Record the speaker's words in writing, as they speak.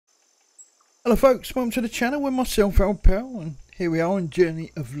Hello folks, welcome to the channel with myself, Al Pal, and here we are on Journey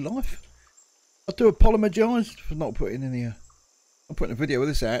of Life. I do apologise for not putting any, I'm putting a video of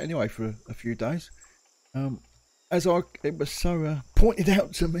this out anyway for a few days. It was so pointed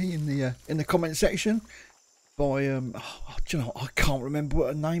out to me in the comment section by, do you know, I can't remember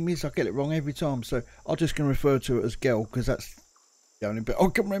what her name is, I get it wrong every time, so I'm just going to refer to it as Girl, because that's the only bit I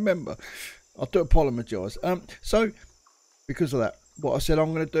can remember. I do apologise. So, because of that, what I said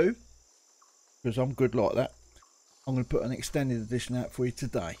I'm going to do, because I'm good like that, I'm going to put an extended edition out for you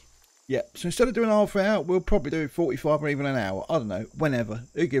today. Yeah, so instead of doing half an hour, we'll probably do 45 or even an hour. I don't know, whenever.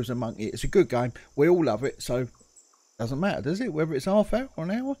 Who gives a monkey? It's a good game. We all love it, so doesn't matter, does it? Whether it's half hour or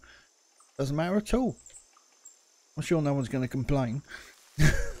an hour, doesn't matter at all. I'm sure no one's going to complain.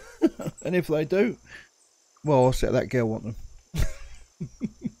 And if they do, well, I'll set that girl on them.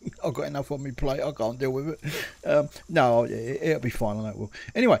 I've got enough on my plate, I can't deal with it. No, it'll be fine, I know it will.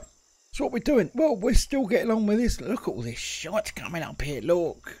 Anyway, so what we're doing? Well, we're still getting on with this. Look at all this shite coming up here,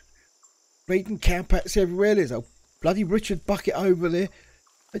 look. Bleeding cowpats everywhere. There's a bloody Richard bucket over there.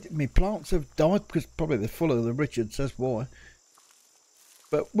 My plants have died because probably they're full of the Richards, that's why.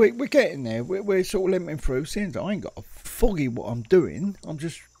 But we're getting there. We're sort of limping through. Since I ain't got a foggy what I'm doing, I'm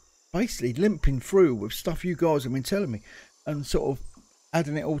just basically limping through with stuff you guys have been telling me and sort of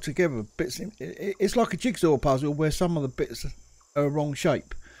adding it all together. It's like a jigsaw puzzle where some of the bits are wrong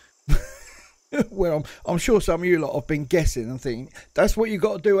shape. Well, I'm sure some of you lot have been guessing and thinking that's what you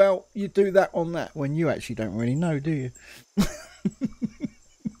got to do out. You do that on that when you actually don't really know, do you?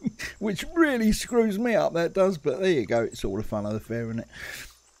 Which really screws me up, that does. But there you go. It's all the fun of the fair, isn't it?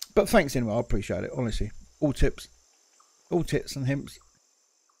 But thanks anyway. I appreciate it, honestly. All tits and himps.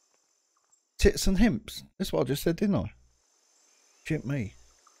 Tits and himps. That's what I just said, didn't I? Shit me.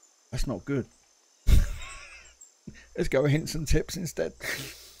 That's not good. Let's go with hints and tips instead.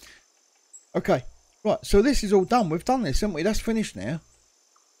 Okay, right, so this is all done. We've done this, haven't we? That's finished now.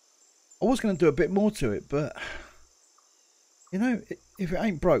 I was going to do a bit more to it, but, you know, if it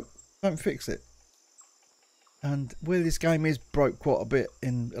ain't broke, don't fix it. And where this game is broke quite a bit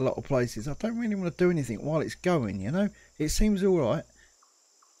in a lot of places, I don't really want to do anything while it's going, you know? It seems alright,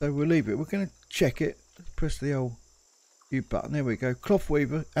 so we'll leave it. We're going to check it. Let's press the old U button. There we go. Cloth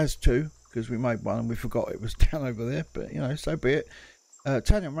weaver as two, because we made one and we forgot it was down over there, but, you know, so be it.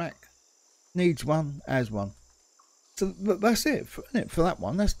 Tannin rack. Needs one as one. So that's it for that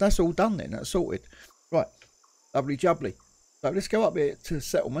one. That's all done then. That's sorted. Right. Lovely jubbly. So let's go up here to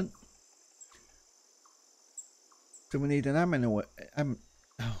settlement. So we need an aminal.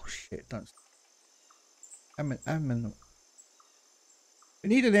 Oh shit! Don't. Aminal. We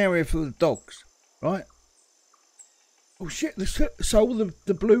need an area for the dogs, right? Oh shit! So all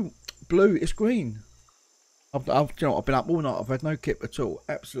the blue is green. You know, I've been up all night. I've had no kip at all.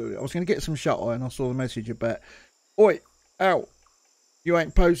 Absolutely. I was going to get some shut eye and I saw the message about, oi, Al, you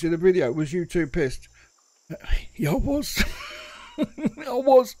ain't posted a video. Was you too pissed? Yeah, I was. I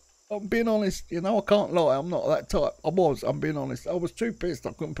was. I'm being honest. You know, I can't lie. I'm not that type. I'm being honest. I was too pissed.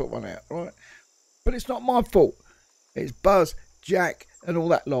 I couldn't put one out, right? But it's not my fault. It's Buzz, Jack, and all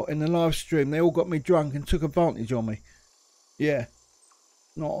that lot in the live stream. They all got me drunk and took advantage of me. Yeah.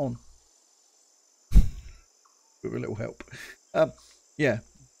 Not on. With a little help. Yeah,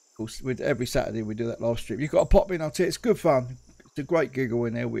 of course, every Saturday we do that live stream. You've got to pop in, I'll tell you, it's good fun. It's a great giggle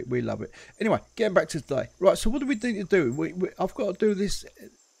in there. We love it. Anyway, getting back to today. Right, so what do we need to do? I've got to do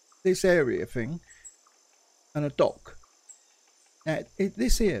this area thing and a dock. Now,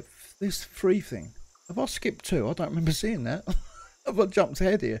 this free thing, have I skipped two? I don't remember seeing that. Have I jumped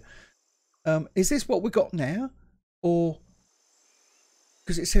ahead here? Is this what we got now? Or,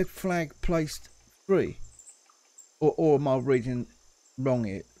 because it said flag placed 3. Or am I reading wrong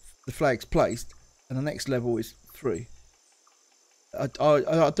here? The flag's placed, and the next level is 3. I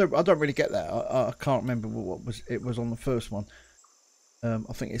don't really get that. I can't remember what it was on the first one. I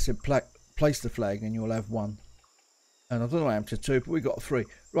think it said place the flag, and you'll have 1. And I don't know what happened to 2, but we got 3.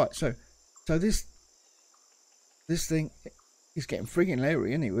 Right. So this thing is getting frigging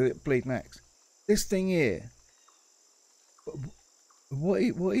leery, isn't it? With it bleeding axe. This thing here. What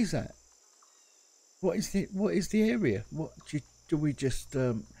is that? What is the area? What do we just?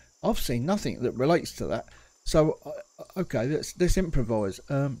 I've seen nothing that relates to that. So okay, let's improvise.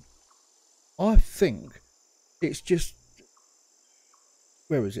 I think it's just.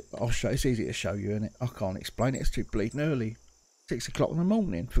 Where is it? I'll show. It's easy to show you, isn't it? I can't explain it. It's too bleeding early. 6 o'clock in the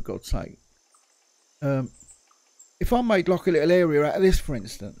morning, for God's sake. If I made like a little area out of this, for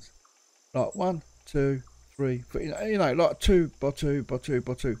instance, like 1, 2, 3, 4, you know, like 2 by 2 by 2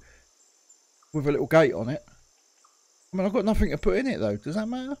 by 2. With a little gate on it. I mean, I've got nothing to put in it though. Does that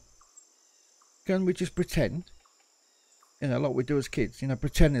matter? can we just pretend, you know, like we do as kids, you know,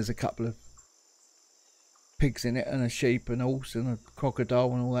 pretend there's a couple of pigs in it and a sheep and a horse and a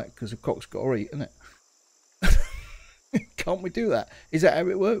crocodile and all that, because a cock's got to eat, isn't it? Can't we do that? Is that how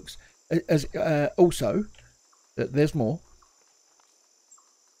it works? As also, there's more.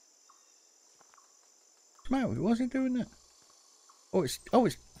 What's the matter with it? Why is he doing that? Oh, it's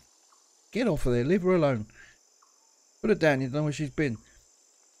get off of there. Leave her alone. Put her down. You don't know where she's been.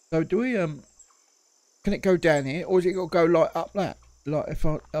 So do we can it go down here, or is it got to go like up that? Like if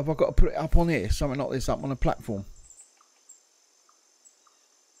I got to put it up on here, something like this, up on a platform?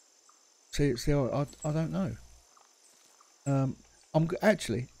 See, I don't know. I'm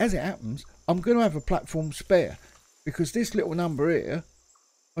actually, as it happens, I'm going to have a platform spare, because this little number here,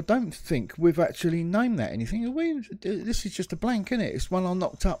 I don't think we've actually named that anything. Have we? This is just a blank, isn't it? It's one I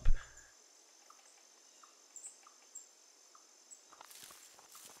knocked up.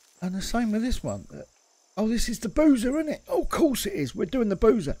 And the same with this one. Oh, this is the boozer, isn't it? Oh, of course it is. We're doing the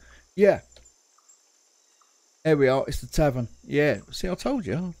boozer. Yeah. There we are. It's the tavern. Yeah. See, I told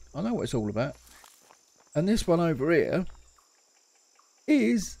you. I know what it's all about. And this one over here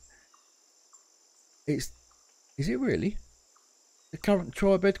is it really? The current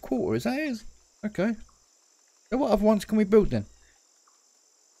tri-bed quarter, is that it? Okay. So what other ones can we build then?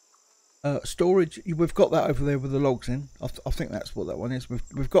 Storage, we've got that over there with the logs in. I think that's what that one is.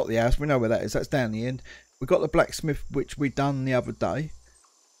 We've got the house, we know where that is. That's down the end. We've got the blacksmith, which we done the other day.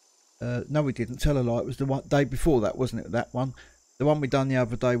 No, we didn't. Tell a lie. It was the one day before that, wasn't it? That one. The one we done the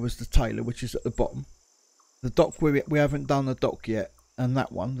other day was the tailor, which is at the bottom. The dock, we haven't done the dock yet, and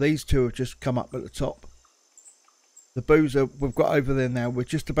that one. These two have just come up at the top. The boozer we've got over there now. We're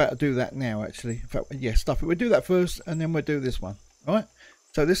just about to do that now, actually. In fact, yeah, stuff it. We'll do that first, and then we'll do this one. All right.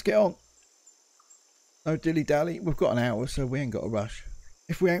 So let's get on. No dilly dally. We've got an hour, so we ain't got a rush.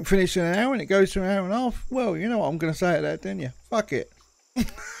 If we ain't finished in an hour and it goes to an hour and a half, well, you know what I'm going to say at that, didn't you? Fuck it.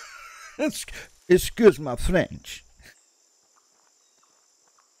 Excuse my French.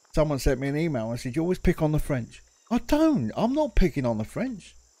 Someone sent me an email and said, you always pick on the French. I don't. I'm not picking on the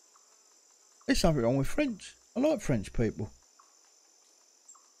French. There's something wrong with French. I like French people.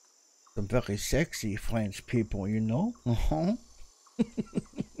 Some very sexy French people, you know. Uh-huh.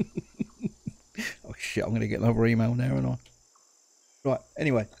 Oh shit, I'm going to get another email now, aren't I? Right,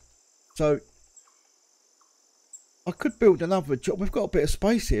 anyway. So, I could build another job. We've got a bit of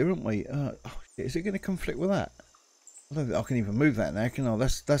space here, haven't we? Oh shit, is it going to conflict with that? I don't think I can even move that now, can I?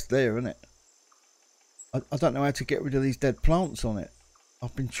 That's there, isn't it? I don't know how to get rid of these dead plants on it.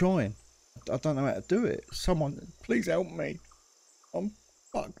 I've been trying. I don't know how to do it. Someone, please help me. I'm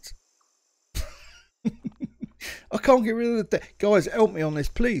fucked. I can't get rid of the dead. Guys, help me on this,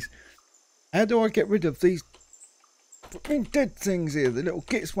 please. How do I get rid of these fucking dead things here? The little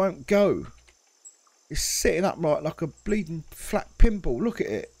gits won't go. It's sitting upright like a bleeding flat pimple. Look at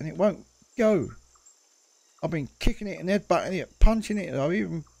it, and it won't go. I've been kicking it and headbutting it, punching it, and I've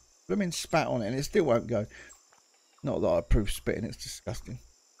even blooming spat on it, and it still won't go. Not that I approve spitting, it's disgusting.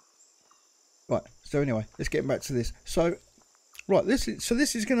 Right, so anyway, let's get back to this. So, right, this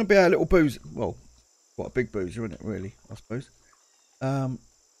is going to be our little boozer. Well, quite a big boozer, isn't it, really, I suppose.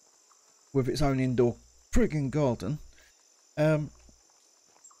 With its own indoor frigging garden. So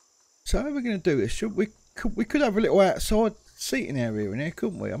how are we going to do this? We could have a little outside seating area in here,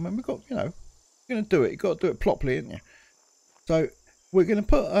 couldn't we? I mean, we've got, you know, you're going to do it. You've got to do it properly, haven't you? So we're going to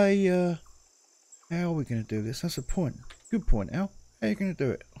put a... how are we going to do this? That's a point. Good point, Al. How are you going to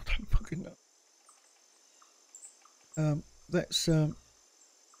do it? I don't fucking know. Let's... there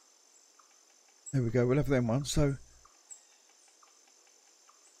we go. We'll have them one. So...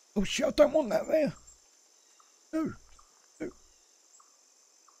 Oh shit, I don't want that there. No. No.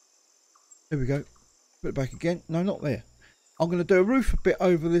 There we go. Put it back again. No, not there. I'm going to do a roof a bit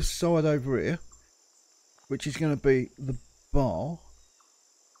over this side over here, which is going to be the bar.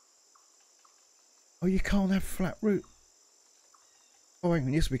 Oh, you can't have flat roof. Oh, hang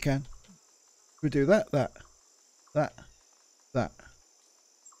on. Yes, we can. We do that. That's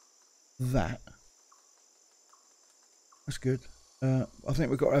good. I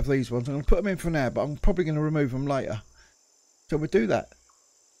think we've got to have these ones. I'm going to put them in for now, but I'm probably going to remove them later. So we'll do that.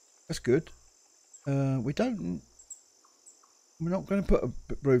 That's good. We're not going to put a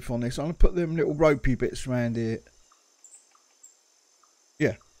roof on this. I'm going to put them little ropey bits around here.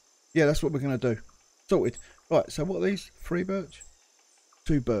 Yeah, that's what we're going to do. Sorted. Right, so what are these? 3 birch?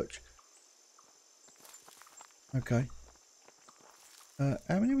 2 birch. Okay.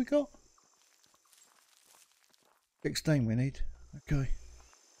 How many we got? 16 we need. Okay.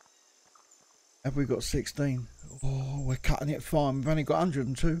 Have we got 16? Oh, we're cutting it fine. We've only got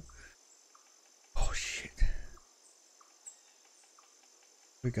 102.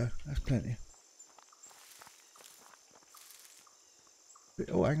 we go. That's plenty.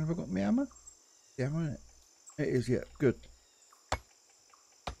 Oh, hang on, have I got my hammer? Yeah, hammer, isn't it? It is, yeah, good.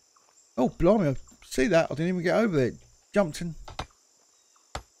 Oh, blimey, I see that. I didn't even get over there. Jumped in.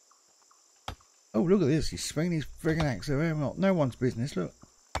 Oh, look at this. He's swinging his friggin' axe around. No one's business, look.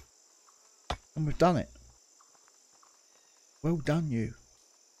 And we've done it. Well done, you.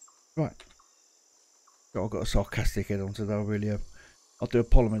 Right. Oh, I've got a sarcastic head on today, I really have. I do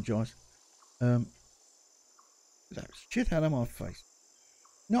apologise. That shit out of my face.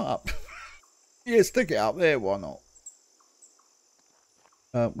 Not up. Yeah, stick it up there, why not?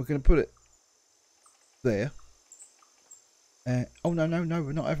 We're going to put it there. Oh, no,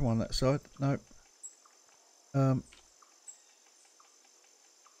 we're not having one on that side. No. Are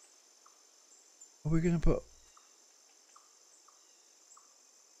we going to put...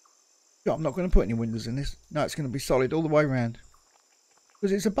 No, I'm not going to put any windows in this. No, it's going to be solid all the way around.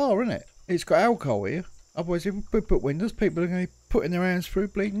 Because it's a bar, isn't it? It's got alcohol here. Otherwise, if we put windows, people are going to be putting their hands through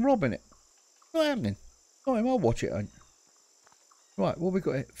bleeding robbing it. Not happening. I'll watch it, ain't. Right, what we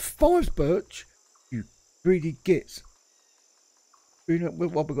got here? 5 birch. You greedy gits. Well,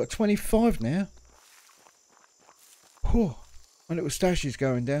 we've got 25 now. Whew. My little stash is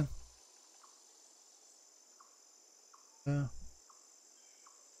going down. There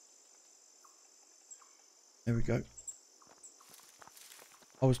we go.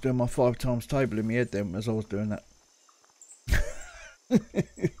 I was doing my 5 times table in my head then as I was doing that.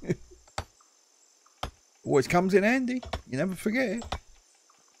 Always comes in handy. You never forget it.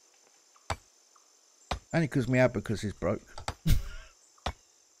 Only because my abacus is broke.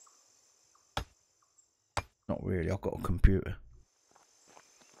 Not really. I've got a computer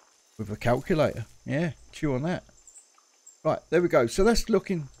with a calculator. Yeah, chew on that. Right, there we go. So that's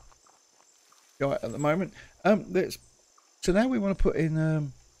looking right at the moment. So now we want to put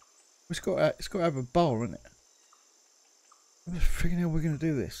in. It's got to have a bar in it. How the freaking hell we're going to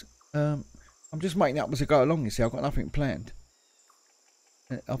do this? I'm just making it up as I go along. You see, I've got nothing planned.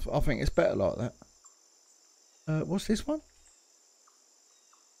 I think it's better like that. What's this one?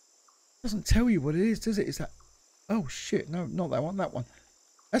 Doesn't tell you what it is, does it? Is that? Oh shit! No, not that one. That one.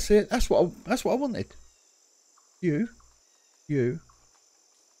 That's it. That's what I wanted. You,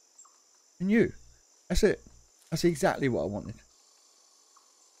 and you. That's it. That's exactly what I wanted.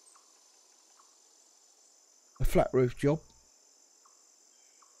 A flat roof job.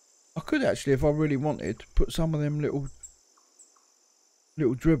 I could actually, if I really wanted, put some of them little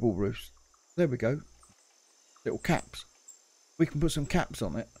dribble roofs. There we go. Little caps. We can put some caps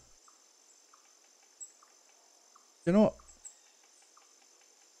on it. You know what?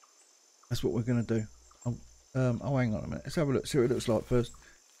 That's what we're going to do. Oh, hang on a minute. Let's have a look. See what it looks like first.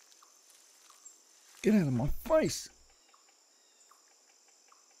 Get out of my face.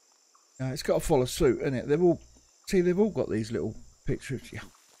 It's got to follow suit, isn't it? They've all got these little pictures. Yeah.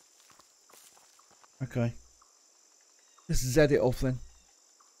 Okay. Let's Z it off then.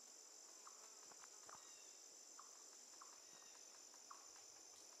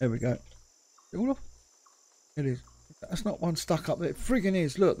 There we go. All off? It is. That's not one stuck up there. It friggin'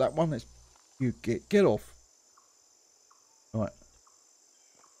 is. Look, that one that's... You get off. Right.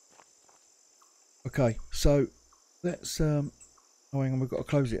 Okay, so let's... Oh, hang on. We've got to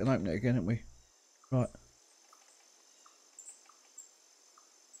close it and open it again, haven't we? Right.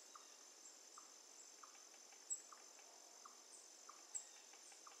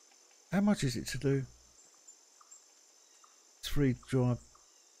 How much is it to do? It's 3 dry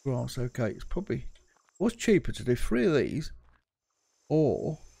grass. Okay, it's probably... What's cheaper to do 3 of these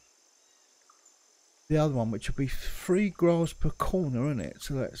or the other one, which would be 3 grass per corner, isn't it?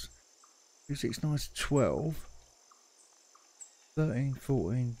 So that's 2, 6, 9, 12, 13,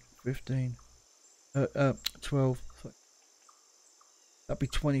 14, 15, 12. That'd be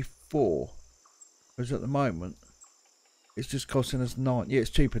 24. Whereas at the moment, it's just costing us 9. Yeah, it's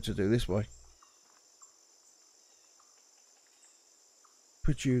cheaper to do this way.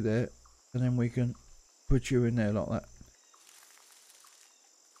 Put you there, and then we can put you in there like that.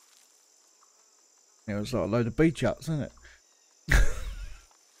 You know, it's like a load of beach huts, isn't it?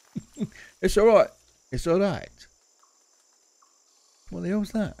 It's alright. It's alright. What the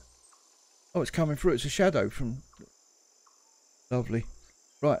hell's that? Oh, it's coming through. It's a shadow from... Lovely.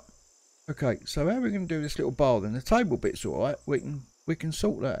 Right. Okay, so how are we going to do this little bar then? The table bit's alright. We can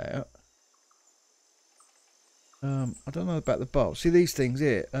sort that out. I don't know about the bar. See these things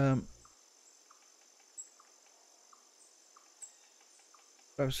here.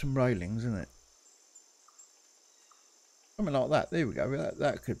 Have some railings, isn't it? Something like that. There we go.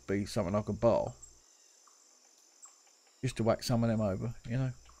 That could be something like a bar. just to whack some of them over, you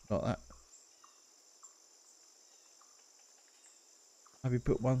know, like that. Maybe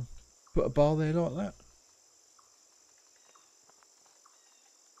put a bar there like that.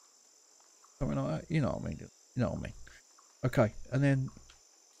 Something like that. You know what I mean? You know what I mean? Okay, and then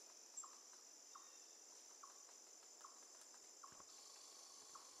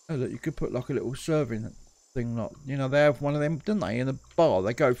oh look, you could put like a little serving thing, like, you know, they have one of them, don't they, in the bar?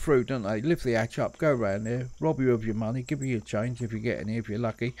 They go through, don't they? Lift the hatch up, go around there, rob you of your money, give you your change if you get any, if you're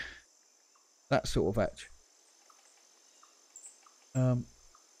lucky. That sort of hatch. I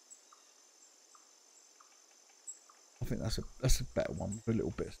think that's a better one with a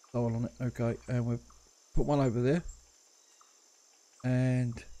little bit of style on it. Okay, and we'll put one over there,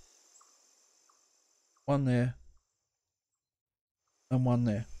 and one there, and one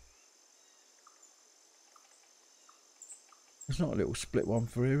there. There's not a little split one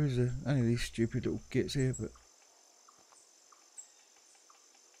for here, is there? Only these stupid little gits here, but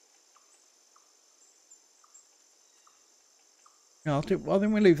no, I think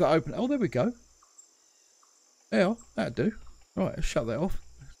we leave that open. Oh, there we go. Yeah, that'll do. Right, let's shut that off.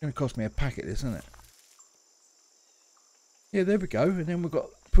 It's going to cost me a packet, this, isn't it? Yeah, there we go. And then we've got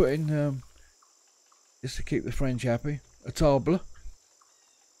put in, just to keep the French happy, a table.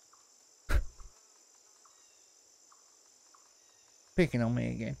 Picking on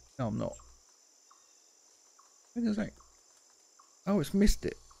me again. No, I'm not. What is that? Oh, it's missed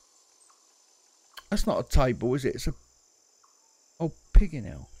it. That's not a table, is it? It's a old piggy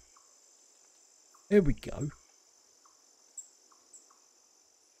now. There we go.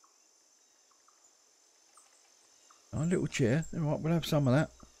 Oh, a little chair. All right, we'll have some of that.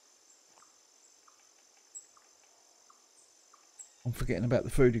 I'm forgetting about the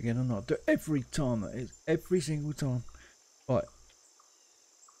food again. I'm not. Every time, that is. Every single time. Right.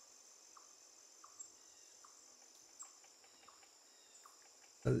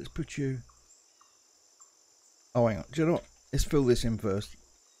 So let's put you. Oh, hang on. Do you know what? Let's fill this in first.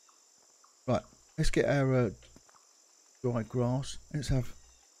 Right. Let's get our dry grass. Let's have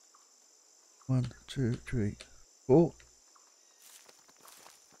 1, 2, 3, 4.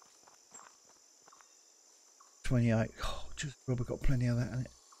 28. Oh, just probably got plenty of that in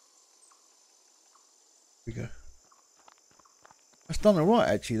it. Here we go. That's done alright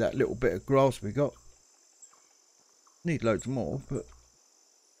actually, that little bit of grass we got. Need loads more, but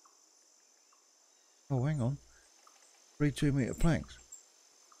oh, hang on. 3 2-metre planks.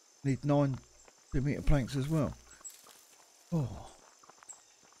 Need 9 2-metre planks as well. Oh.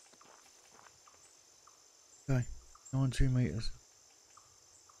 Okay, 9 2 meters.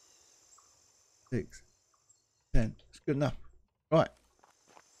 6, 10. It's good enough. Right.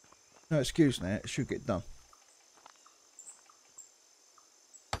 No excuse now. It should get done.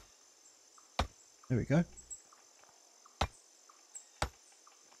 There we go.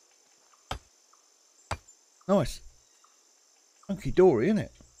 Nice. Funky dory, isn't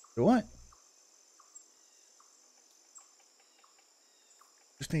it? Alright.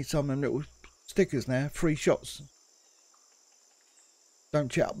 Just need some of them little stickers now. 3 shots.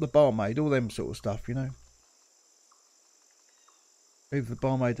 Don't chat up the barmaid. All them sort of stuff, you know. Leave the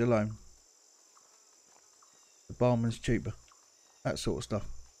barmaid alone. The barman's cheaper. That sort of stuff.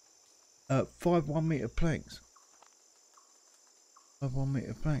 5 1-metre planks. 5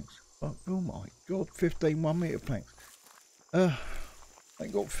 1-metre planks. Oh my god, 15 1-metre planks. I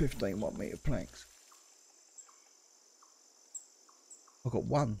got 15 1-metre planks. I've got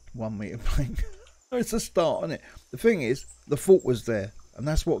 1 1-metre plank. It's a start, isn't it? The thing is, the fault was there, and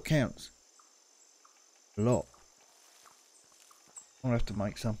that's what counts. A lot. I'll have to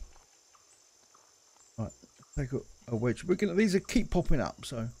make some. Right, take a wedge. These are keep popping up,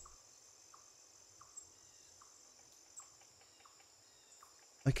 so.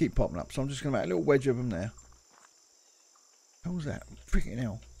 They keep popping up, so I'm just going to make a little wedge of them there. How was that? Freaking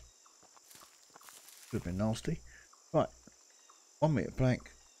hell. Could have been nasty. Right. 1-metre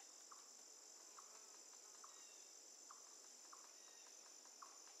plank.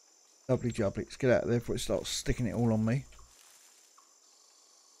 Lovely jubbly. Let's get out of there before it starts sticking it all on me.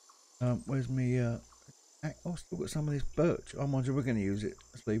 Where's me? Oh, I've still got some of this birch. Oh, mind you, we're going to use it.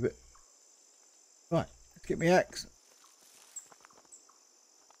 Let's leave it. Right. Let's get me axe.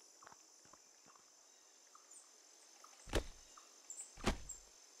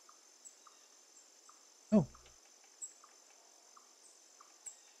 Oh.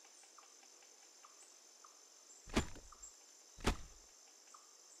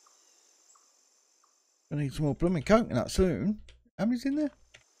 I need some more blooming coconut soon. How many's in there?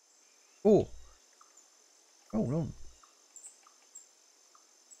 4. Hold on.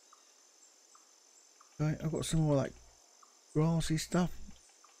 Okay, I've got some more like grassy stuff.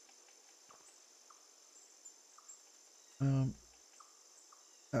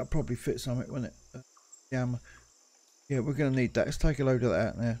 That'll probably fit something, won't it? Yeah, we're going to need that. Let's take a load of that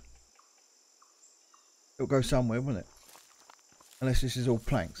out now. It'll go somewhere, won't it? Unless this is all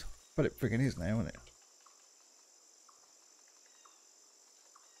planks. But it friggin' is now, isn't it?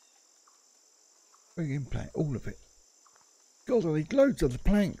 Friggin' plank, all of it. God, I need loads of the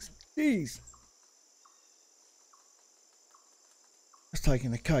planks. Jeez. That's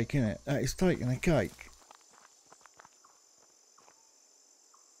taking the cake, isn't it? That is taking the cake.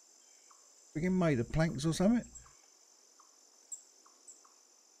 Friggin' made of planks or something.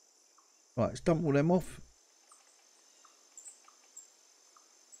 Right, let's dump all them off.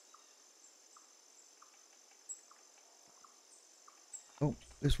 Oh,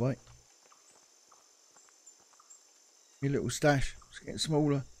 this way. Your little stash. It's getting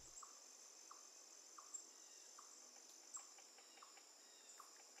smaller.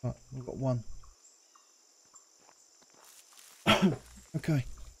 Right, we've got one. Okay.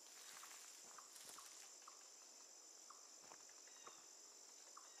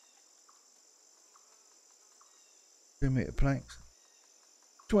 2 metre planks.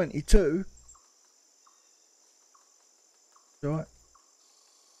 22. Right.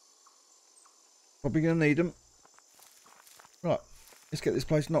 Probably going to need them. Right. Let's get this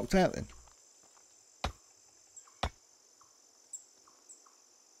place knocked out then.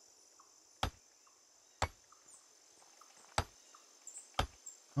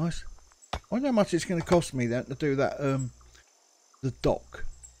 Nice. I wonder how much it's going to cost me then to do that, the dock.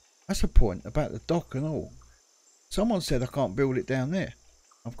 That's the point about the dock and all. Someone said I can't build it down there.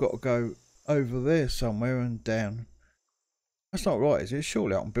 I've got to go over there somewhere and down. That's not right, is it?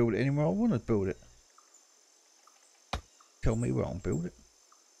 Surely I can build it anywhere I want to build it. Tell me where I can build it.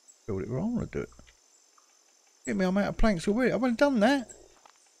 Build it where I want to do it. Get me, I'm out of planks already. I've only done that.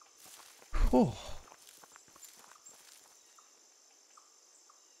 Oh.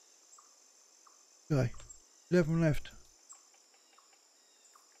 Okay. 11 left.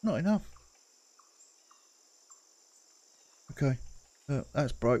 Not enough. Okay.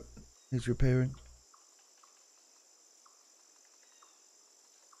 That's broke. Needs repairing.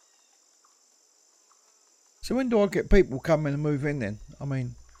 So when do I get people coming and move in then? I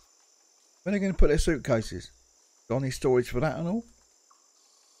mean, when are they going to put their suitcases? Got any storage for that and all?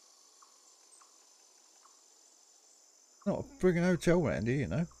 Not a friggin' hotel round here, you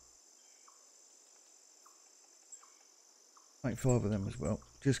know. Make 5 of them as well,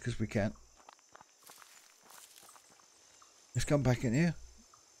 just because we can. Let's come back in here.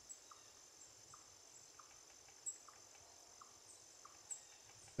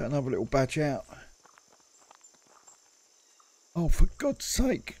 Got another little batch out. Oh, for God's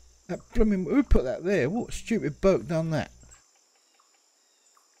sake. That blooming... Who put that there? What stupid bloke done that?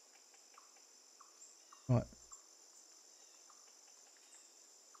 Right.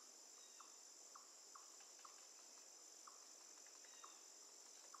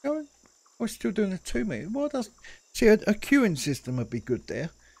 Going. We're still doing a 2 metre. Why does... See, a queuing system would be good there.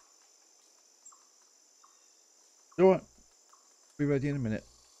 Alright. Be ready in a minute.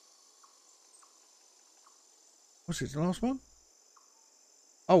 What's it, the last one?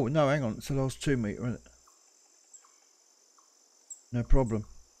 Oh, no, hang on. It's the last 2 metre, isn't it? No problem.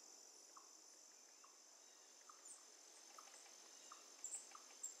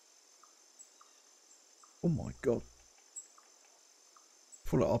 Oh my God. I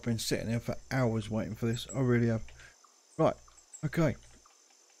feel like I've been sitting here for hours waiting for this. I really have. Right. Okay.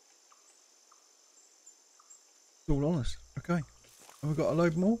 It's all honest. Okay. And we've got a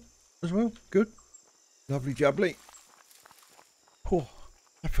load more as well. Good. Lovely jubbly. Oh,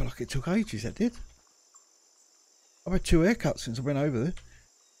 I feel like it took ages, that did. I've had 2 haircuts since I've been over there.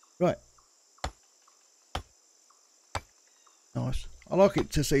 Right. Nice. I like it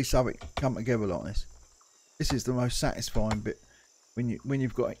to see something come together like this. This is the most satisfying bit when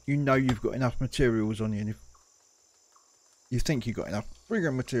you've got, you know, you've got enough materials on you, and you think you've got enough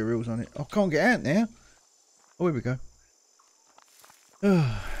friggin' materials on it. I can't get out now. Oh, here we go.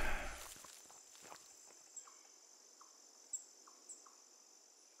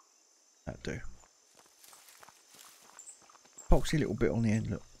 That'll do. Poxy little bit on the end,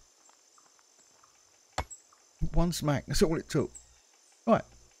 look. 1 smack, that's all it took. Right,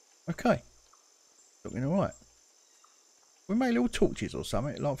 okay. Looking alright. We made little torches or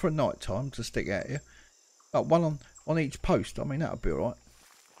something, like for a night time to stick out here. Like one on each post. I mean, that'll be alright.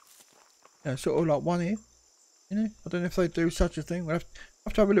 Yeah, sort of like one here. You know, I don't know if they do such a thing. We'll have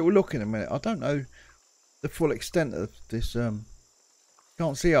to have a little look in a minute. I don't know the full extent of this.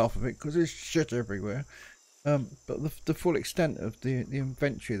 Can't see half of it because there's shit everywhere. But the full extent of the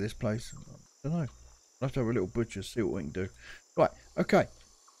inventory of this place, I don't know. I'll have to have a little butcher, see what we can do. Right, okay.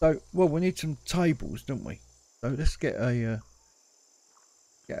 So, well, we need some tables, don't we? So let's get a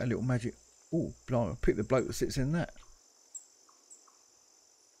little magic. Oh, blimey, pick the bloke that sits in that.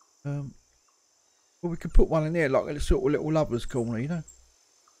 Well, we could put one in there, like a sort of little lovers' corner, you know.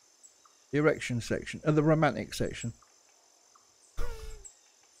 The erection section, the romantic section.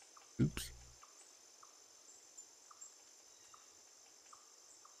 Oops.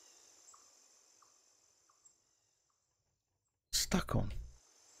 Stuck on.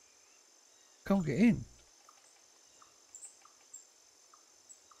 Can't get in.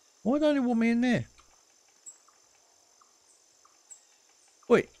 Why don't they want me in there?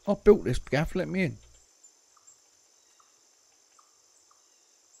 Wait, I built this gaff, let me in.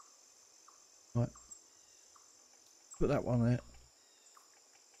 Right. Put that one there.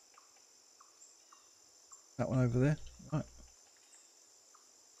 That one over there. Right.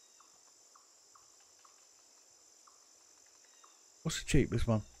 What's the cheapest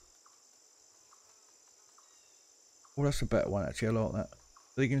one? Oh, that's a better one actually, I like that.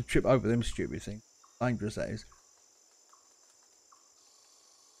 So you can trip over them stupid things. Dangerous that is.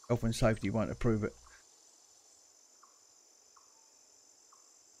 Health and safety won't approve it.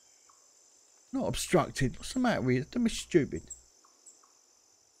 Not obstructed. What's the matter with you? Don't be stupid.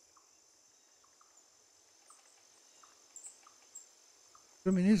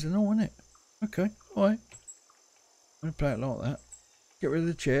 Swimming is and all, isn't it? Okay, alright. I'm going to play it like that. Get rid of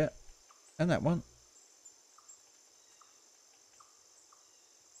the chair. And that one.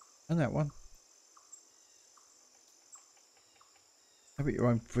 And that one. Have it your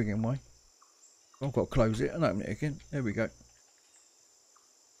own frigging way. I've got to close it and open it again. There we go.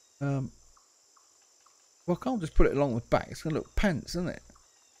 Well, I can't just put it along the back. It's going to look pants, isn't it?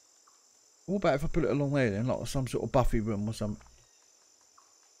 What about if I put it along there then, like some sort of Buffy room or something?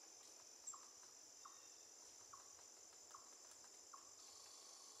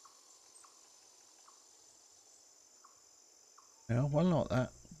 Yeah, one like that.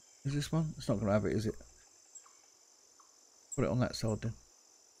 Is this one? It's not going to have it, is it? Put it on that side then.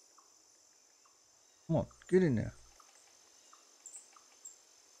 Come on, get in there.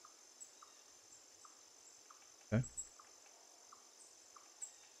 Okay.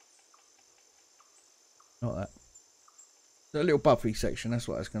 Like that. The little Buffy section, that's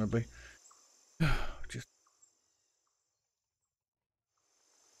what it's going to be. Just.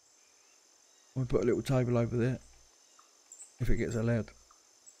 We'll put a little table over there. If it gets allowed.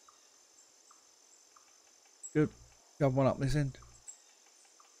 Good. Shove one up this end.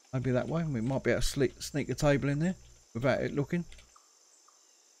 Maybe that way. We might be able to sneak a table in there without it looking.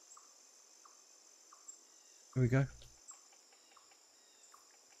 Here we go.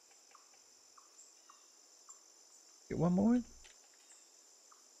 Get one more in.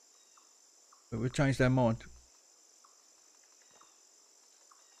 But we've changed our mind.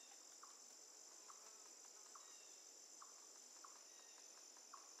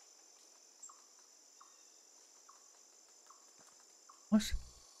 Nice.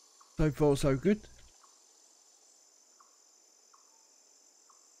 So far so good.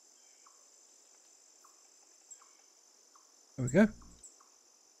 There we go.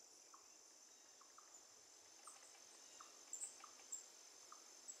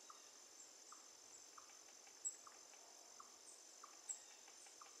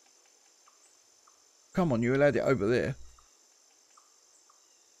 Come on, you allowed it over there.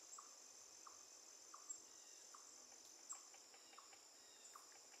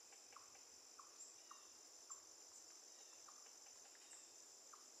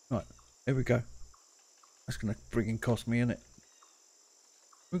 Right, there we go. That's going to frigging cost me, innit?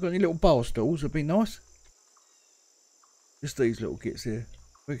 We've got any little bar stools, that'd be nice. Just these little kits here.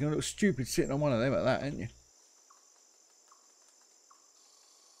 We're going to look stupid sitting on one of them like that, ain't you?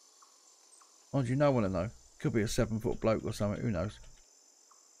 Oh, do you know, want to know? Could be a 7-foot bloke or something, who knows?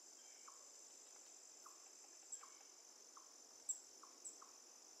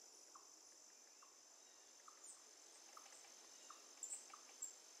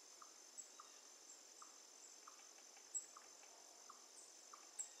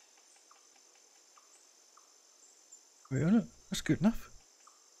 Yeah, look, that's good enough.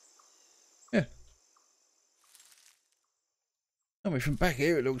 Yeah. I mean, from back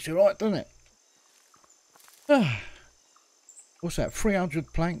here it looks alright, doesn't it? Ah. What's that?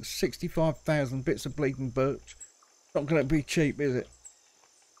 300 planks, 65,000 bits of bleeding birch. Not going to be cheap, is it?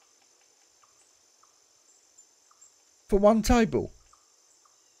 For one table?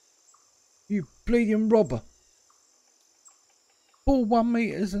 You bleeding robber. 4 1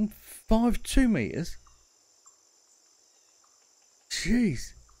 meters and 5 2 meters?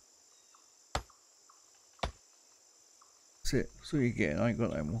 Jeez. That's it. That's all you're getting. I ain't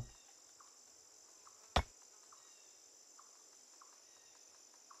got no more.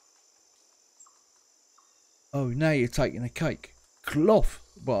 Oh, now you're taking a cake. Cloth.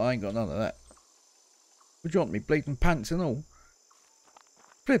 But I ain't got none of that. Would you want me bleeding pants and all?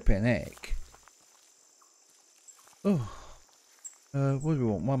 Flipping heck. Oh. What do we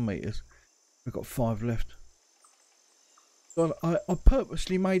want? 1 meters. We've got 5 left. So I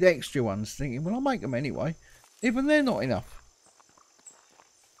purposely made extra ones thinking, well, I'll make them anyway. Even they're not enough.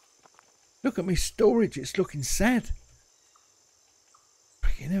 Look at me storage. It's looking sad.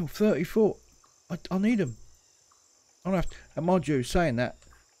 Freaking hell, 34. I need them. I'll have to, and mind you, saying that,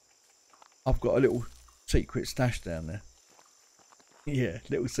 I've got a little secret stash down there. Yeah,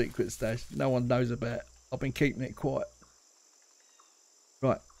 little secret stash. No one knows about. I've been keeping it quiet.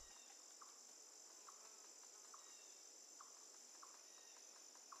 Right.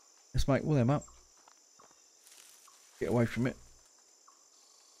 Let's make all them up. Get away from it.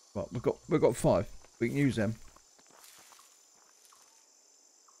 Right, we've got 5. We can use them.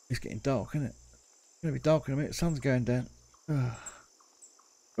 It's getting dark, isn't it? It's gonna be dark in a minute. The sun's going down.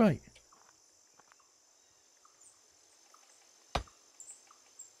 Great.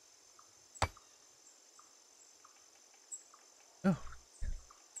 Oh,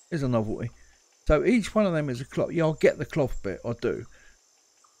 here's a novelty. So each one of them is a cloth. Yeah, I'll get the cloth bit. I do.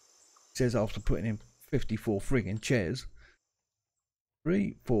 It says after putting in 54 friggin' chairs.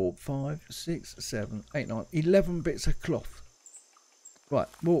 3, 4, 5, 6, 7, 8, 9, 11 bits of cloth. Right,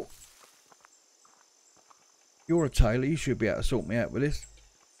 well, you're a tailor, you should be able to sort me out with this.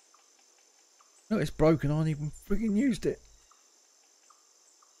 No, it's broken, I haven't even friggin' used it.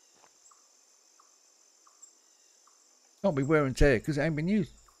 Can't be wear and tear because it ain't been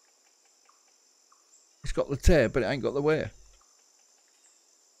used. It's got the tear, but it ain't got the wear.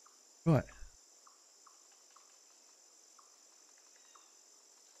 Right.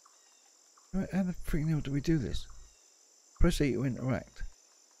 Right, how the freaking hell do we do this? Press E to interact.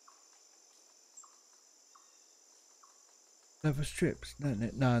 Leather strips.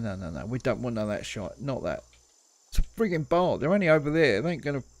 No. We don't want none of that shite. Not that. It's a frigging bar. They're only over there. They ain't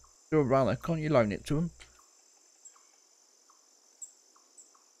going to do a runner. Can't you loan it to them?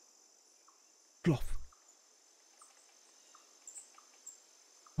 Cloth.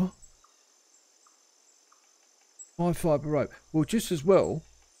 What? 5 fibre rope. Well, just as well,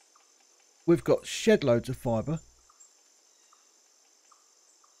 we've got shed loads of fibre.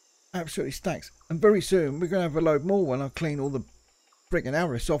 Absolutely stacks. And very soon we're going to have a load more when I clean all the friggin'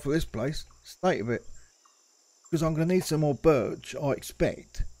 arris off of this place. State of it. Because I'm going to need some more birch, I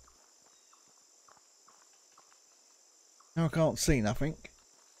expect. Now I can't see nothing.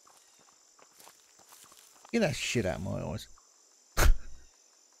 Get that shit out of my eyes.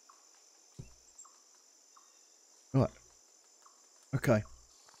 Right. Okay.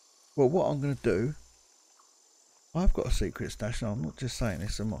 Well, what I'm going to do... I've got a secret stash. No, I'm not just saying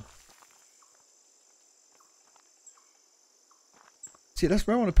this, am I? See, that's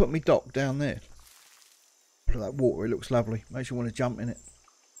where I want to put my dock, down there. Look at that water, it looks lovely. Makes you want to jump in it.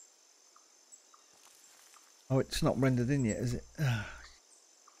 Oh, it's not rendered in yet, is it? I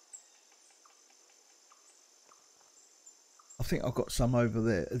think I've got some over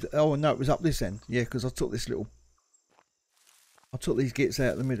there. Oh, no, it was up this end. Yeah, because I took this little... I took these gits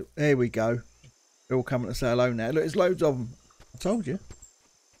out of the middle. There we go. They're all coming to say hello now. Look, there's loads of them. I told you.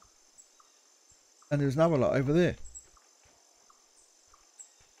 And there's another lot over there.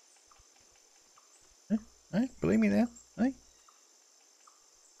 Hey, believe me now. Hey,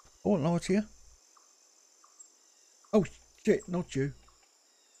 I won't lie to you. Oh shit, not you.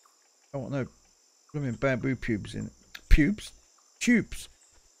 I don't want no blooming bamboo pubes in it. Pubes? Tubes.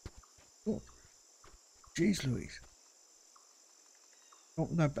 Oh, jeez Louise. Oh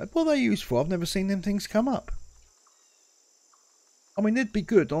no, what are they used for? I've never seen them things come up. I mean, they'd be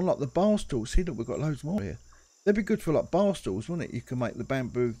good on like the bar stools. See, look, we've got loads more here. They'd be good for like bar stools, wouldn't it? You can make the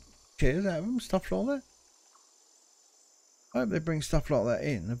bamboo chairs out of them, stuff like that. I hope they bring stuff like that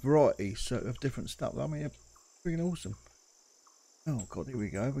in, a variety of different stuff. I mean, they're freaking awesome. Oh god, here we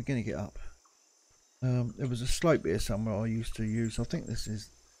go. We're going to get up. There was a slope here somewhere I used to use. I think this is...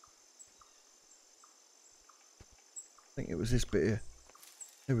 I think it was this bit here.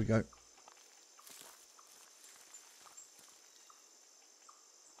 Here we go.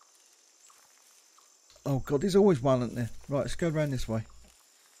 Oh god, there's always one, isn't there? Right, let's go around this way.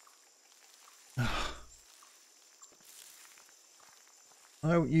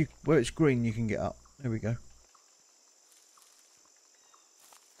 Oh, where it's green you can get up. There we go.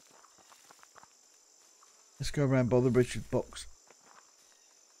 Let's go around by the Richard box.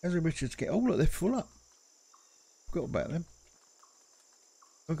 How's the Richards get? Oh look, they're full up. Forgot about them.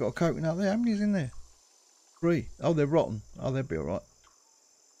 I've got a coconut there. How many's in there? 3. Oh, they're rotten. Oh, they'll be alright.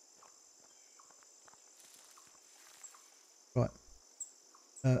 Right.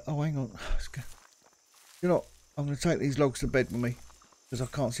 Oh, hang on. You know what? I'm going to take these logs to bed with me because I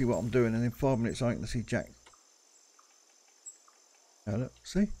can't see what I'm doing, and in 5 minutes I can see Jack. Now look,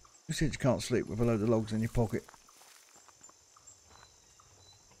 see? You said you can't sleep with a load of logs in your pocket.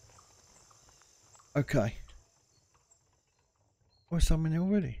 Okay. Oh, there's some in there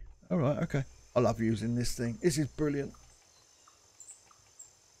already. Alright, okay. I love using this thing. This is brilliant.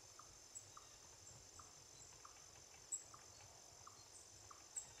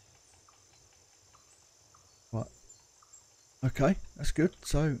 Right. Okay, that's good.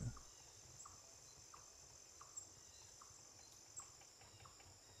 So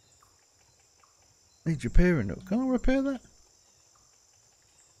need repairing it. Can I repair that?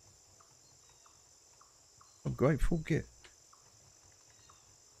 I'm grateful. Get.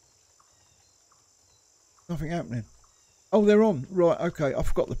 Nothing happening. Oh, they're on. Right, okay. I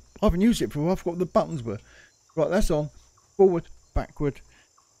forgot I haven't used it for a while. I forgot what the buttons were. Right, that's on. Forward, backward.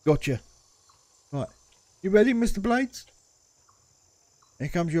 Gotcha. Right. You ready, Mr. Blades? Here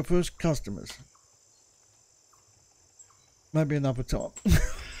comes your first customers. Maybe another time.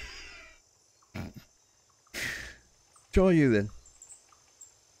 Try you then.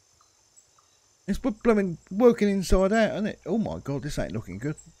 It's blooming working inside out, isn't it? Oh my god, this ain't looking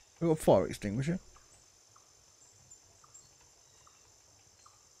good. We've got a fire extinguisher.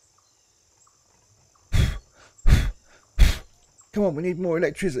 Come on, we need more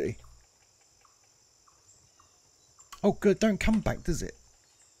electricity. Oh good, don't come back, does it?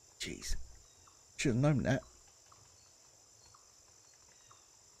 Jeez. Should have known that.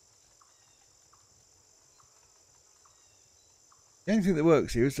 The only thing that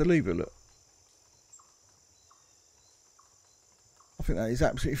works here is the lever, look. I think that is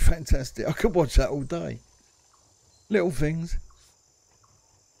absolutely fantastic. I could watch that all day. Little things.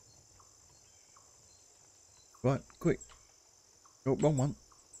 Right, quick. Oh, wrong one.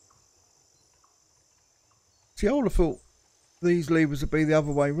 See, I would have thought these levers would be the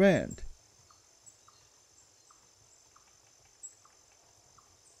other way round.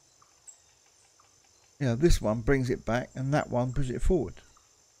 Yeah, this one brings it back and that one pushes it forward.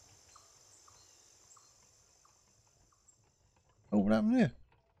 Oh, what happened there?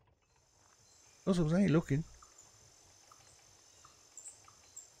 That's what I was only looking.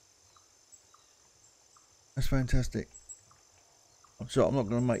 That's fantastic. I'm sorry, I'm not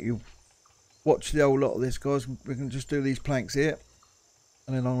going to make you watch the whole lot of this, guys. We can just do these planks here.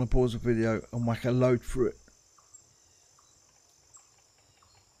 And then I'm going to pause the video and whack a load through it.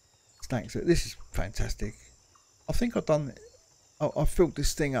 Stacks it. This is fantastic. I think I've done... I filled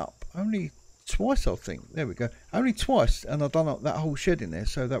this thing up. Only twice, I think. There we go. Only twice. And I've done that whole shed in there.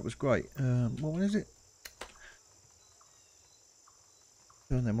 So that was great. What one is it?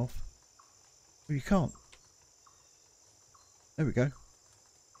 Turn them off. Well, you can't. There we go.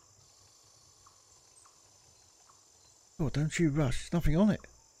 Oh, don't you rush. There's nothing on it.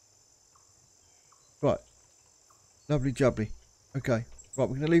 Right. Lovely jubbly. Okay. Right,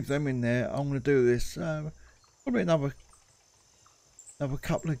 we're going to leave them in there. I'm going to do this probably another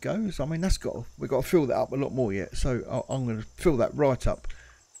couple of goes. I mean, we've got to fill that up a lot more yet. So I'm going to fill that right up.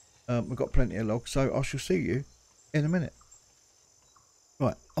 We've got plenty of logs. So I shall see you in a minute.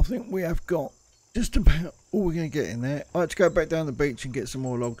 Right. I think we have got just about all we're going to get in there. I had to go back down the beach and get some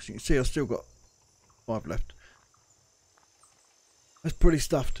more logs. You can see I've still got 5 left. That's pretty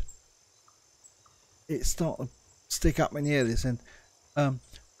stuffed. It's starting to stick up in the air this end.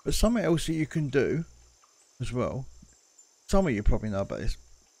 But something else that you can do as well. Some of you probably know about this.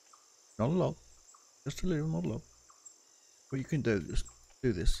 Not a lot. Just a little, not a lot. What you can do is just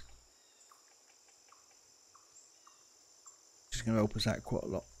do this. It's going to help us out quite a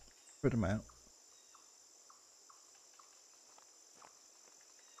lot. Spread them out.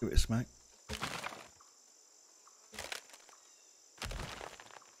 Give it a smack.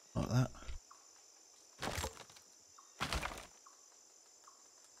 Like that.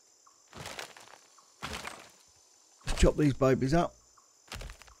 Just chop these babies up.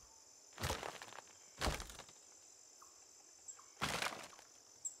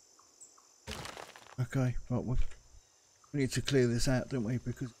 Okay, right, we need to clear this out, don't we?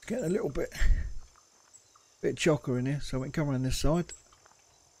 Because it's getting a little bit chocker in here. So we can come around this side.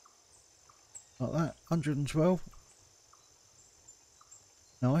 Like that. 112.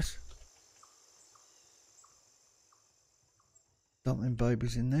 Nice. Dump them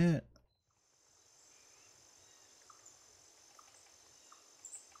babies in there.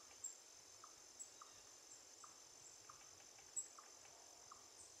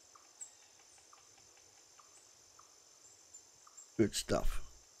 Good stuff.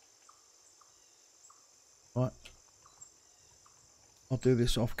 Right. I'll do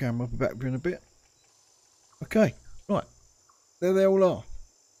this off camera. I'll be back for you in a bit. Okay. Right. There they all are.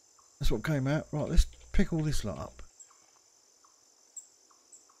 That's what came out. Right. Let's pick all this lot up.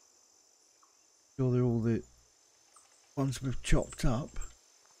 Sure they're all the ones we've chopped up.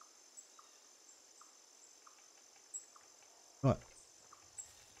 Right.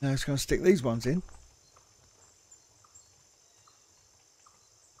 Now it's going to stick these ones in.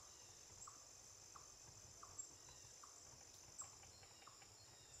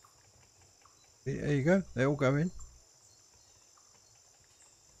 There you go. They all go in.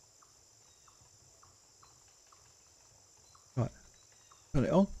 Right. Put it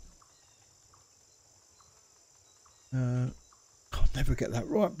on. I'll never get that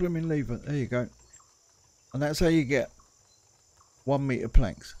right. Blooming lever. There you go. And that's how you get 1 meter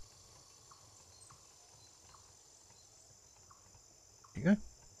planks. There you go.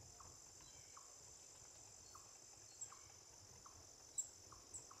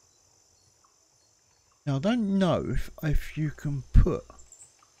 Now I don't know if you can put.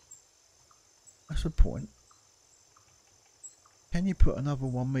 That's a point. Can you put another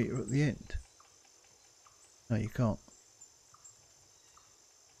 1 meter at the end? No, you can't.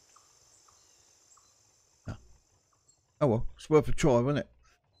 No. Oh well, it's worth a try, wasn't it?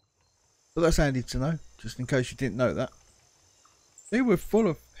 But that's handy to know, just in case you didn't know that. See, we're full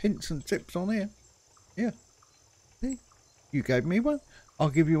of hints and tips on here. Yeah. See? You gave me one, I'll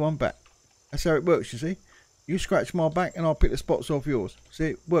give you one back. That's how it works, you see. You scratch my back and I'll pick the spots off yours. See,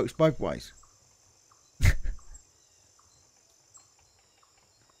 it works both ways.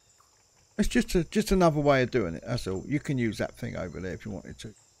 It's just another way of doing it, that's all. You can use that thing over there if you wanted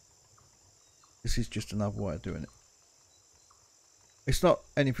to. This is just another way of doing it. It's not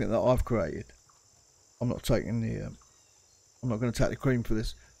anything that I've created. I'm not taking the I'm not going to take the cream for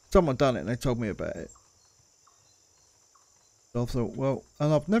this. Someone done it and they told me about it. So I thought, well,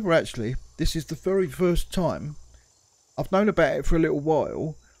 and I've never actually, this is the very first time, I've known about it for a little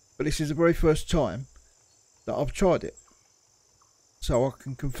while, but this is the very first time that I've tried it. So I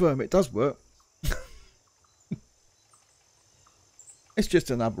can confirm it does work. It's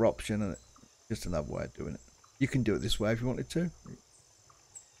just another option, and just another way of doing it. You can do it this way if you wanted to.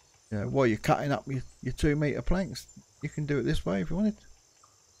 You know, while you're cutting up your 2 meter planks, you can do it this way if you wanted.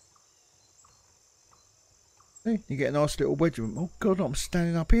 See, you get a nice little wedge of them. Oh God, I'm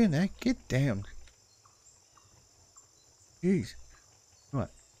standing up here now. Get down. Jeez. Right.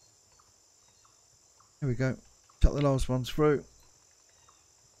 Here we go. Tuck the last ones through.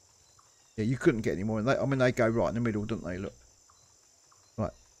 Yeah, you couldn't get any more. I mean, they go right in the middle, don't they? Look.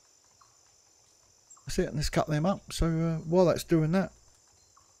 Right. That's it. And let's cut them up. So while that's doing that,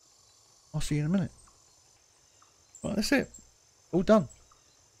 I'll see you in a minute. Right, that's it. All done.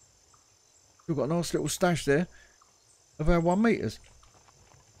 We've got a nice little stash there of our 1 meters.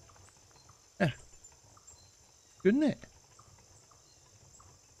 Yeah. Good, isn't it?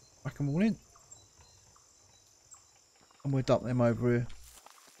 Whack them all in. And we'll dump them over here.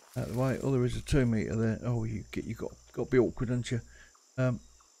 Out of the way. Oh, there is a 2 meter there. Oh, you got to be awkward, don't you?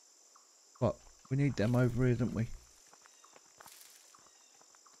 But we need them over here, don't we?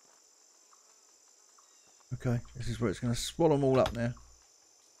 Okay, this is where it's going to swallow them all up now.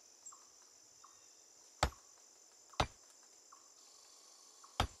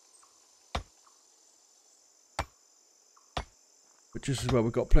 But just as well,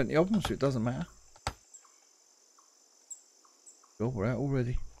 we've got plenty of them, so it doesn't matter. Oh, we're out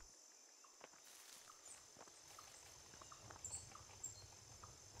already.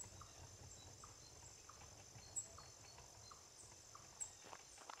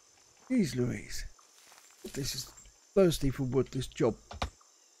 Jeez Louise. This is thirsty for wood, this job.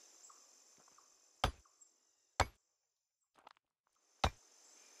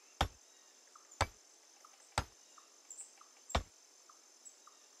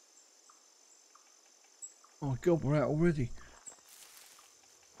 Oh my God, we're out already.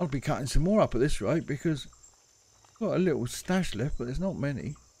 I'll be cutting some more up at this rate because I've got a little stash left, but there's not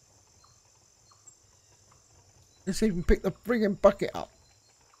many. Let's even pick the friggin' bucket up.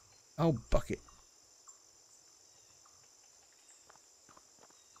 Oh, bucket.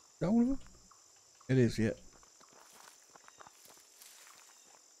 Is that all of them? It is, yeah.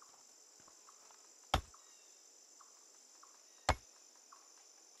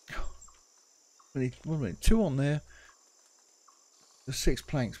 We need, what do we need? 2 on there. There's 6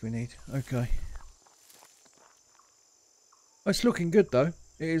 planks we need. Okay. Oh, it's looking good though.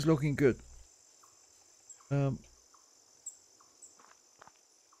 It is looking good. And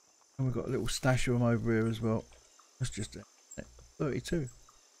we've got a little stash of them over here as well. That's just 32.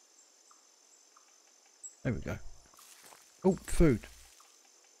 There we go. Oh, food.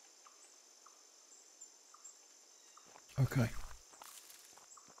 Okay.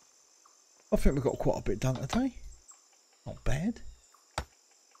 I think we've got quite a bit done today. Not bad.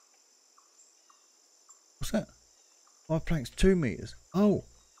 What's that? 5 planks, 2 meters. Oh.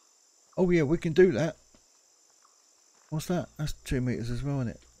 Oh yeah, we can do that. What's that? That's 2 meters as well,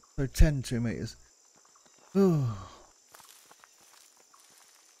 isn't it? So 10 2 meters. Oh.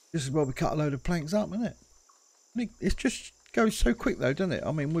 This is where we cut a load of planks up, isn't it? It just goes so quick though, doesn't it?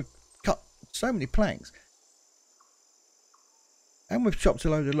 I mean, we've cut so many planks. And we've chopped a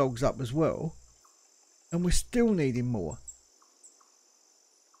load of logs up as well. And we're still needing more.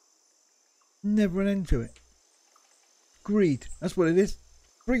 Never an end to it. Greed. That's what it is.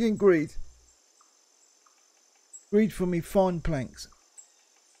 Friggin' greed. Greed for me fine planks.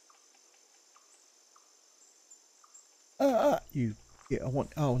 You. Yeah, I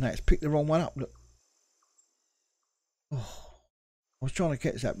want. Oh, no, it's picked the wrong one up. Look. Oh, I was trying to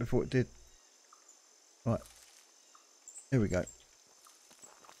catch that before it did. Right. Here we go.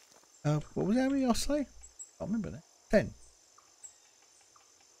 What was that? How many I say? I can't remember that. 10.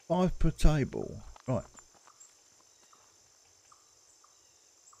 5 per table. Right.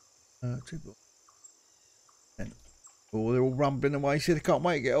 2 blocks. 10. Oh, they're all rumbling away. See, they can't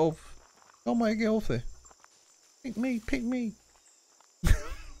wait to get off. Can't wait to get off there. Pick me, pick me.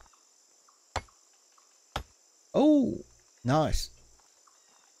 Oh, nice.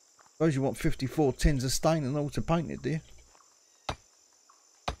 Suppose you want 54 tins of stain and all to paint it, do you?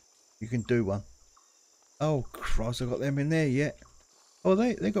 You can do one. Oh, Christ, I've got them in there yet. Oh,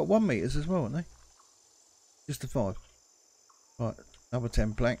 they got 1 meters as well, haven't they? Just a 5. Right, another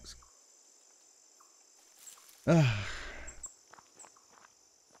 10 planks.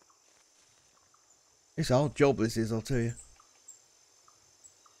 It's a hard job, this is, I'll tell you.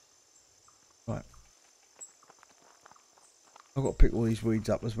 Right. I've got to pick all these weeds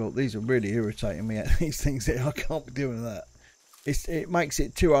up as well. These are really irritating me at these things here. I can't be doing that. It makes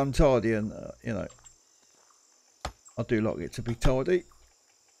it too untidy, and you know, I do like it to be tidy.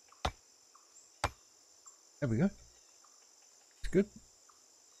 There we go. It's good.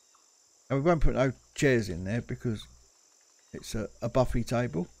 And we won't put no chairs in there because it's a buffet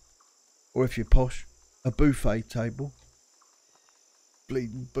table, or if you're posh, a buffet table.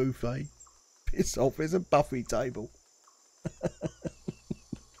 Bleeding buffet. Piss off, it's a buffet table.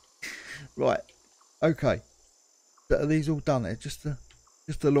 Right. Okay. So are these all done there? Just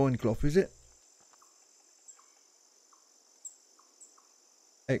the loincloth, is it?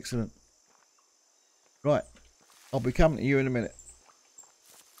 Excellent. Right. I'll be coming to you in a minute.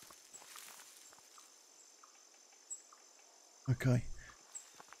 Okay.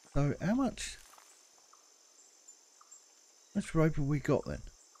 So how much rope have we got then?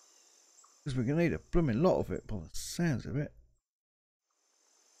 Because we're going to need a blooming lot of it by the sounds of it.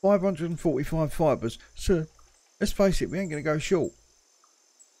 545 fibres. So let's face it, we ain't going to go short.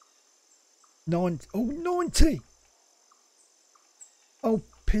 90. Oh,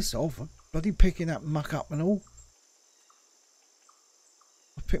 piss off. I'm bloody picking that muck up and all.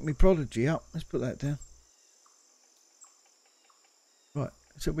 I've picked my prodigy up. Let's put that down. Right,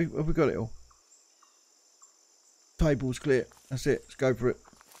 so have we got it all? Table's clear. That's it. Let's go for it.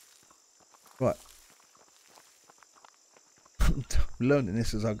 Right. I'm learning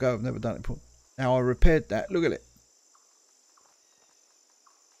this as I go. I've never done it before. Now I repaired that. Look at it.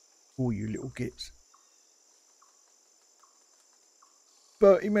 Oh, you little gits.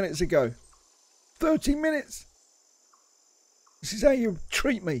 30 minutes ago. 30 minutes. This is how you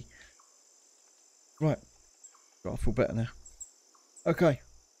treat me. Right. I feel better now. Okay.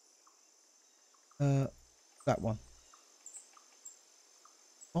 That one.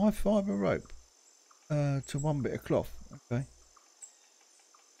 5 fibre rope. To 1 bit of cloth. Okay.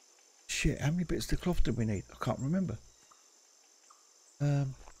 Shit, how many bits of cloth do we need? I can't remember.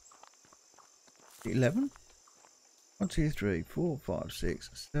 11? 1, 2, 3, 4, 5,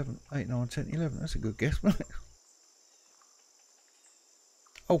 6, 7, 8, 9, 10, 11. That's a good guess, wasn't it?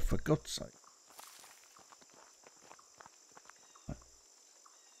 Oh, for God's sake.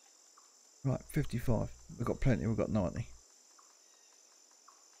 Right, 55. We've got plenty, we've got 90.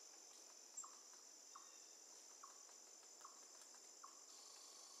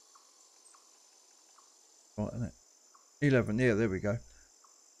 Right, isn't it? 11, yeah, there we go.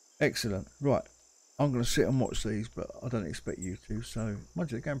 Excellent. Right, I'm going to sit and watch these, but I don't expect you to, so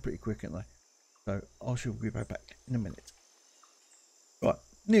mind you, they're going pretty quick, aren't they? So I shall be right back in a minute. Right,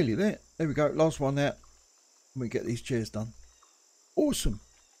 nearly there. There we go, last one out. We get these chairs done. Awesome.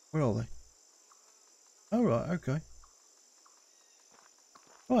 Where are they? Oh, right, okay.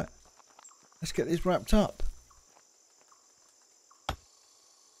 Right, let's get this wrapped up.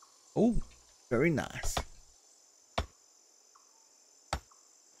 Oh, very nice.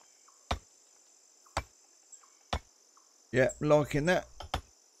 Yeah, liking that.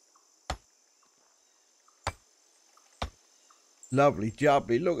 Lovely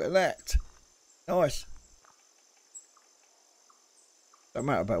jubbly, look at that. Nice. Don't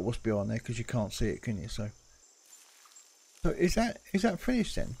matter about what's behind there because you can't see it, can you? So is that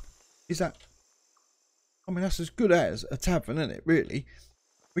finished then? Is that, I mean, that's as good as a tavern, isn't it, really?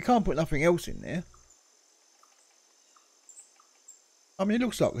 We can't put nothing else in there. I mean, it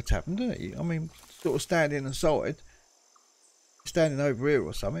looks like a tavern, doesn't it? I mean, sort of standing aside, standing over here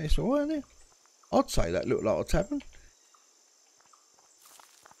or something, it's alright, isn't it? I'd say that looked like a tavern.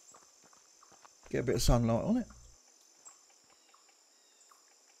 Get a bit of sunlight on it.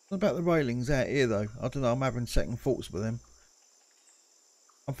 What about the railings out here though? I don't know, I'm having second thoughts with them.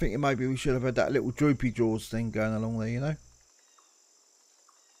 I'm thinking maybe we should have had that little droopy jaws thing going along there, you know.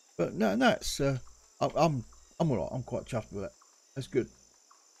 But no, it's I'm alright, I'm quite chuffed with that. That's good.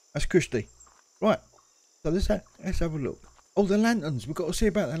 That's cushy. Right. So let's have a look. Oh, the lanterns. We've got to see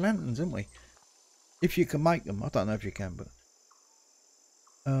about the lanterns, haven't we? If you can make them. I don't know if you can, but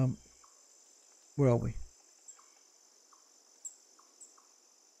where are we?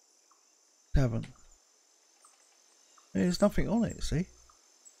 Tavern. There's nothing on it, see?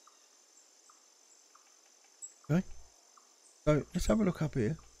 Okay. So let's have a look up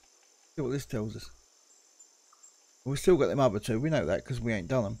here. See what this tells us. We've still got them other two. We know that because we ain't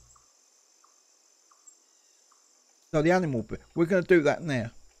done them. So the animal bit, we're going to do that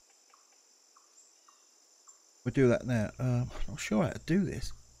now. We'll do that now. I'm not sure how to do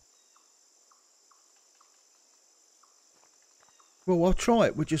this. Well, I'll try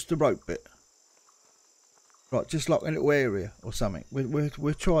it with just the rope bit. Right, just like a little area or something.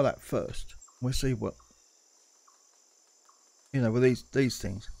 We'll try that first. We'll see what, you know, with these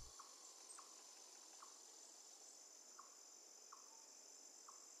things.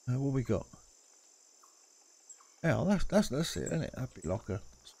 What we got? Yeah, that's it, isn't it? That'd be like a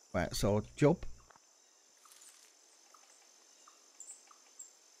outside job.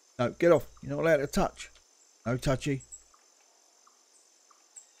 No, get off. You're not allowed to touch. No touchy.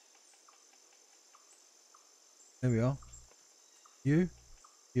 There we are. You,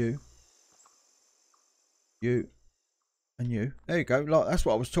 and you. There you go. Like that's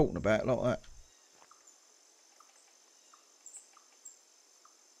what I was talking about, like that.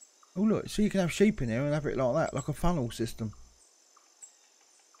 Oh look, so you can have sheep in there and have it like that, like a funnel system.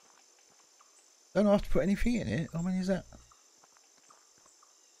 Don't have to put anything in it. I mean, is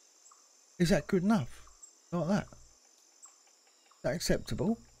that good enough? Like that? Is that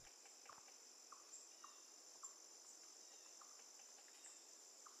acceptable?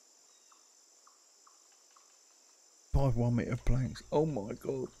 Five 1 meter planks. Oh my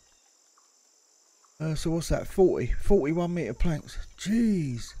god. So what's that? 41 meter planks.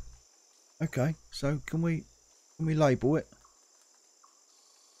 Jeez. Okay, so can we label it?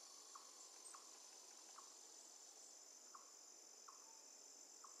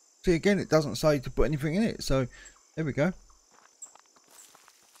 See, again, it doesn't say to put anything in it, so there we go.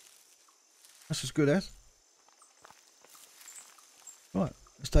 That's as good as. Right,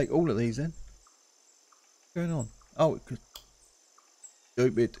 let's take all of these then. What's going on? Oh, it could.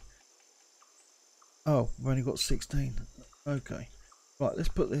 Stupid. Oh, we've only got 16. Okay. Right, let's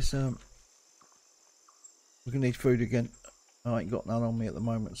put this. We're gonna need food again. I ain't got none on me at the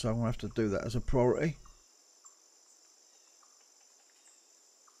moment, so I'm gonna have to do that as a priority.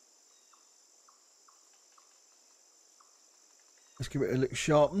 Let's give it a little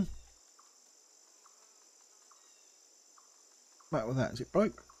sharpen. What's the matter with that? Is it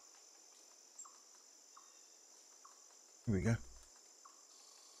broke? Here we go.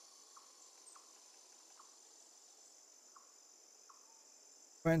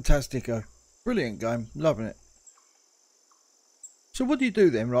 Fantastico. Brilliant game. Loving it. So what do you do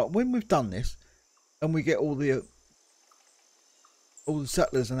then, right? When we've done this and we get all the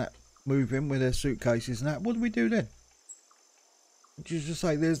settlers and that move in with their suitcases and that, what do we do then? Do you just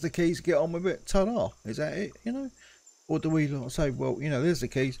say, there's the keys, get on with it, ta-da? Is that it, you know? Or do we like say, well, you know, there's the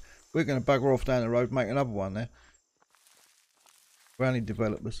keys, we're going to bugger off down the road, make another one there? We're only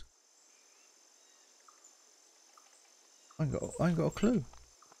developers. I ain't got a clue.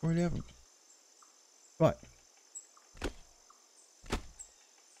 I really haven't. Right.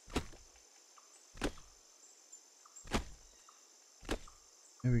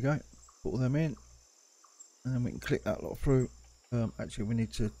 Here we go. Put all them in. And then we can click that lot through. Actually, we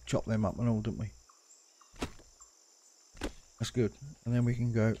need to chop them up and all, don't we? That's good. And then we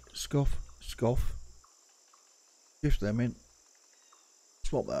can go scoff, scoff. Shift them in.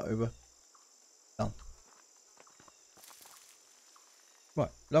 Swap that over. Done.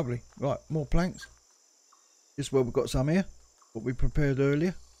 Right, lovely. Right, more planks. Just where we've got some here. What we prepared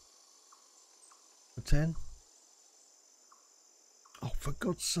earlier. For 10. Oh, for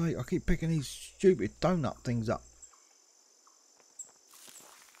God's sake, I keep picking these stupid donut things up.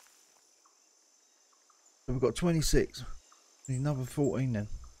 So we've got 26. Need another 14 then.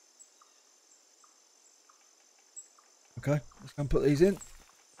 Okay, let's go and put these in.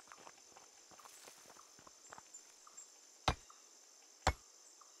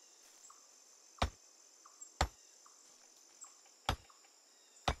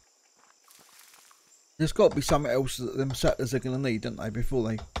 There's got to be something else that them settlers are going to need, don't they, before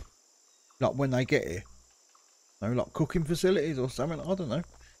they, like when they get here. No, like cooking facilities or something, I don't know. I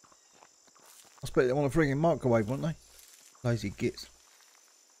expect they want a frigging microwave, won't they? Lazy gits.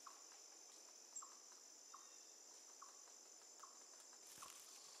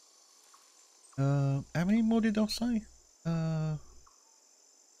 How many more did I say? I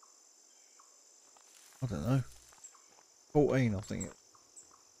don't know. 14, I think.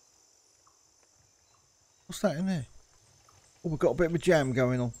 What's that in there? Oh, we've got a bit of a jam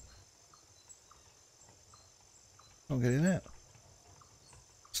going on. Can't get it out.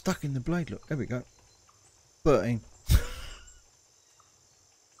 Stuck in the blade, look. There we go. 13.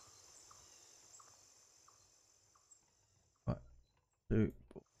 Right. 2,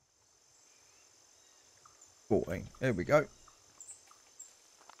 14. There we go.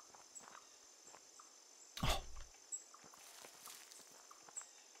 Oh.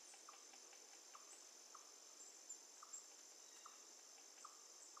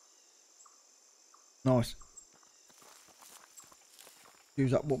 Nice.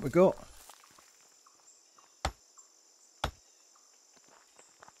 Use up what we got.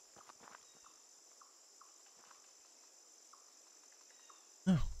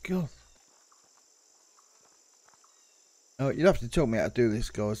 Oh God. Oh, you'd have to tell me how to do this,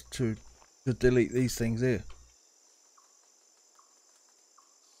 guys, to delete these things here.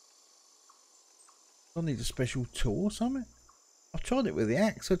 I need a special tool or something. I've tried it with the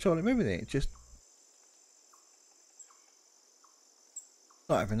axe. I've tried it with everything. It just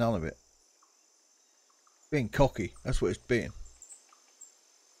not having none of it. Being cocky. That's what it's being.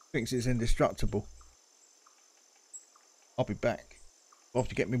 Thinks it's indestructible. I'll be back. I'll have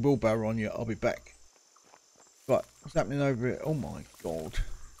to get my wheelbarrow on you. I'll be back. Right, what's happening over here? Oh my God.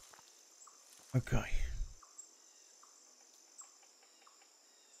 Okay.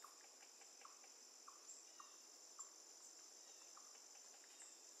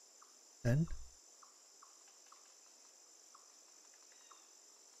 Then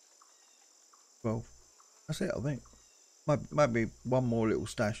 12. That's it, I think. Might be one more little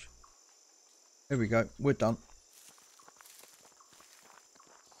stash. There we go. We're done.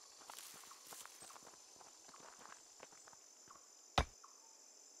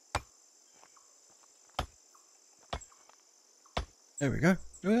 There we go.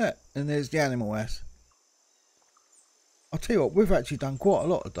 Look at that. And there's the animal house. I'll tell you what, we've actually done quite a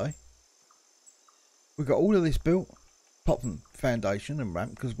lot today. We've got all of this built. Apart from foundation and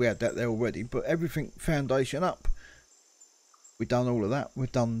ramp, because we had that there already. But everything foundation up. We've done all of that.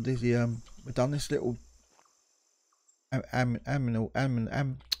 We've done this. We've done this little animal.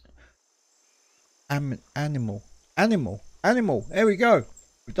 There we go.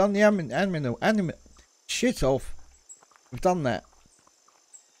 We've done the animal. Shit off. We've done that.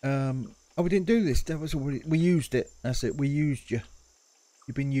 Oh, we didn't do this. That was already. We used it. That's it. We used you.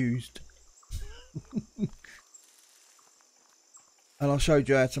 You've been used. And I showed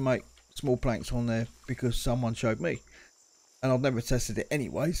you how to make small planks on there because someone showed me, and I've never tested it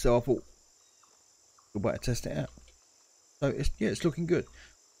anyway. So I thought, good way to test it out. So it's, yeah, it's looking good.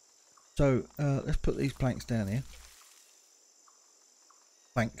 So let's put these planks down here.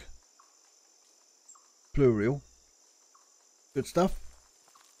 Plank. Plural. Good stuff.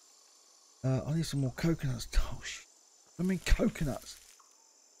 I need some more coconuts. Oh shit. I mean coconuts.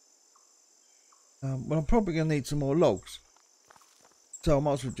 Well, I'm probably going to need some more logs. So I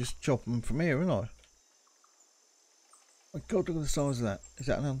might as well just chop them from here, ain't I? My God, look at the size of that. Is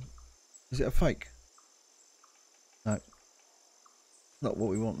that is it a fake? No. Not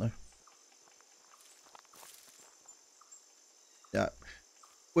what we want though. Yeah.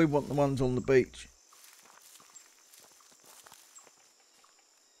 We want the ones on the beach.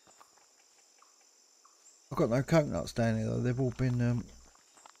 I've got no coconuts down here though. They've all been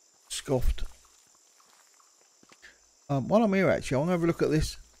scoffed. While I'm here actually, I'm going to have a look at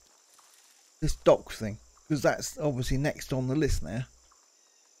this dock thing. because that's obviously next on the list now.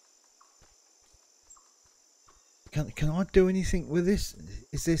 Can I do anything with this?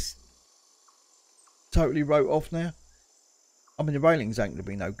 Is this totally wrote off now? I mean, the railings ain't going to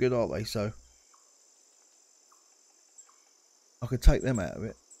be no good, are they? So I could take them out of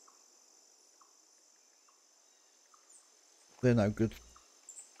it. They're no good.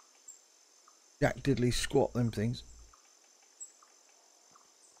 Jack diddly squat, them things.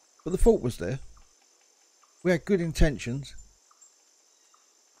 But the fault was there. We had good intentions.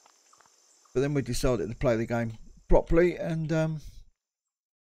 But then we decided to play the game properly, and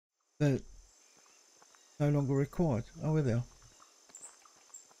they're no longer required. Oh, here they are.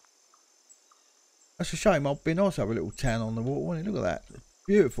 That's a shame. I've been nice to have a little town on the water, wouldn't it? Look at that.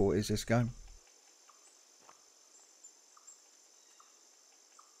 Beautiful it is, this game.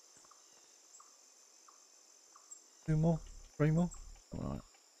 Two more? Three more? Alright.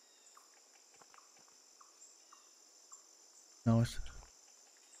 Nice.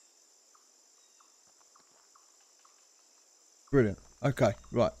 Brilliant. Okay,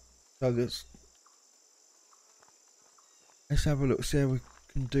 right. So let's have a look, see how we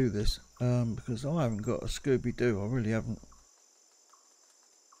can do this. Because I haven't got a Scooby-Doo. I really haven't.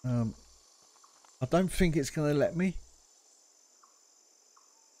 I don't think it's going to let me.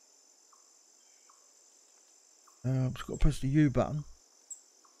 I've just got to press the U button.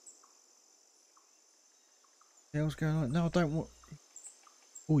 The hell's going on? No, I don't want.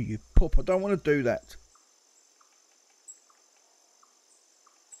 Oh, you pup! I don't want to do that.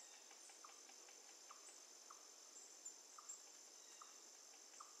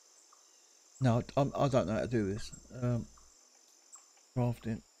 No, I don't know how to do this.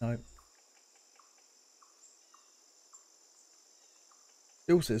 Crafting, no.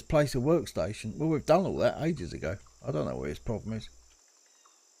 Still says place a workstation. Well, we've done all that ages ago. I don't know what his problem is.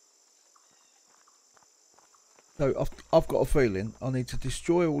 So I've got a feeling I need to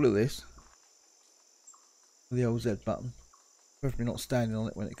destroy all of this with the old Z button. Preferably not standing on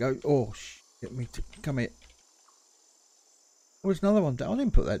it when it goes. Oh, get me to come here. Oh, there's another one down. I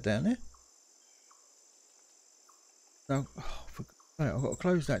didn't put that down there. No, oh, for God's sake, I've got to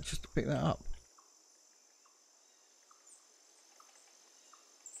close that just to pick that up.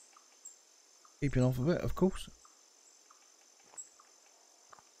 Keeping off of it, of course.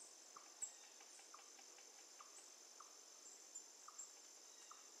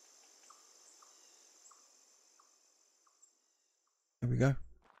 There we go.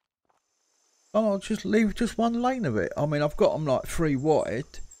 Oh, I'll just leave just one lane of it. I mean, I've got them like 3 wide,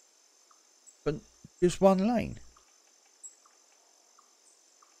 but just one lane.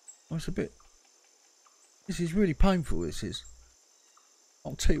 Oh, it's a bit. This is really painful. This is.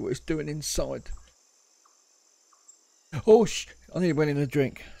 I'll tell you what it's doing inside. Oh, I nearly went in a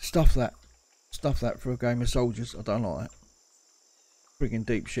drink. Stuff that. Stuff that for a game of soldiers. I don't like that. Friggin'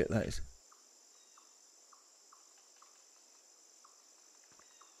 deep shit that is.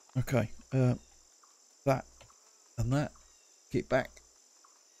 Okay, that and that. Get back.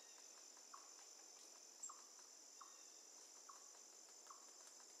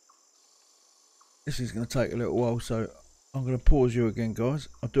 This is going to take a little while, so I'm going to pause you again, guys.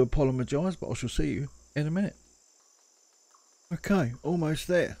 I do apologise, but I shall see you in a minute. Okay, almost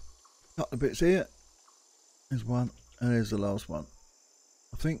there. Couple of bits here. There's one, and there's the last one.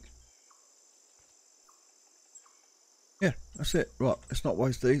 I think. Yeah, that's it. Right, let's not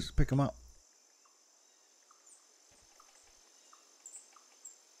waste these. Pick them up.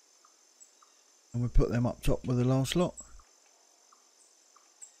 And we put them up top with the last lot.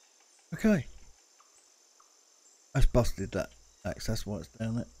 Okay. That's busted, that axe. That's why it's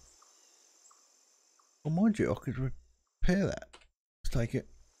down there. Well, mind you, I could repair that. Let's take it.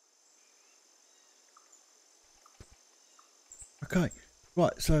 Okay.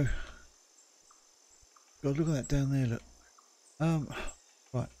 Right, so. God, look at that down there, look.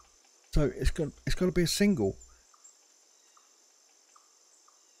 Right. So it's got to be a single.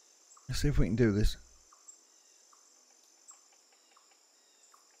 Let's see if we can do this.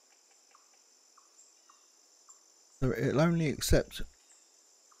 So it'll only accept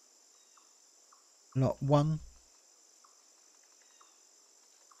lot 1,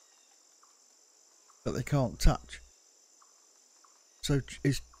 but they can't touch. So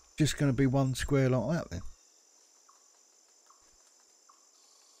it's just going to be one square like that then.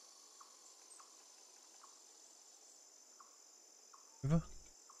 Over.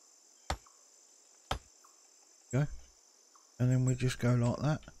 Go. And then we just go like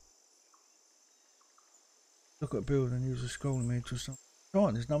that. Look at build and use a scrolling image or something.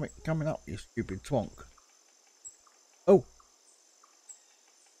 Right, there's nothing coming up, you stupid twonk. Oh.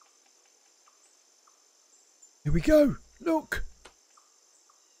 Here we go. Look.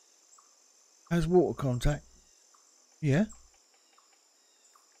 Has water contact. Yeah.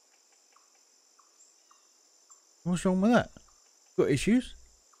 What's wrong with that? Got issues?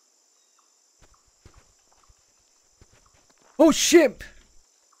 Oh shit!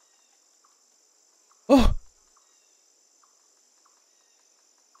 Oh!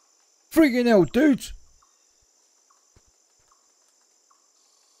 Friggin' hell, dudes!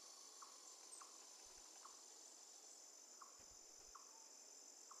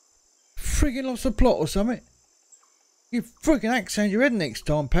 Friggin' lost the plot or something. You friggin' axe on your head next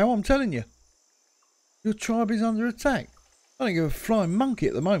time, pal, I'm telling you. Your tribe is under attack. I don't give a flying monkey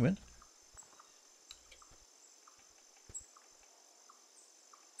at the moment.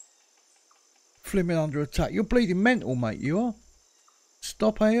 Flimming under attack. You're bleeding mental, mate, you are.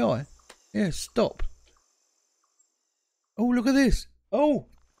 Stop AI. Yeah, stop. Oh, look at this. Oh.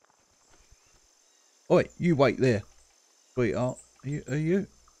 Oi, you wait there, sweetheart. Are you?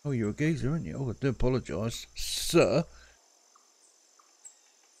 Oh, you're a geezer, aren't you? Oh, I do apologise, sir.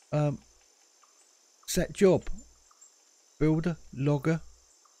 Set job. Builder, logger,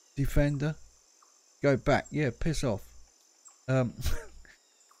 defender. Go back. Yeah, piss off.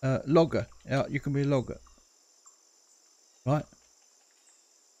 Logger. Yeah, you can be a logger. Right.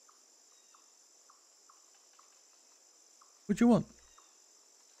 What do you want?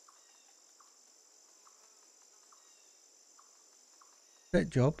 Set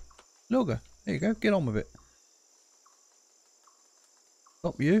job. Logger. There you go. Get on with it.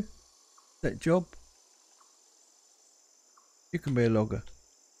 Stop you. Set job. You can be a logger.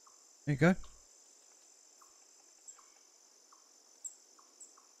 There you go.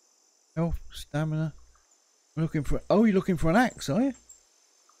 Health, stamina. I'm looking for. Oh, you're looking for an axe, are you?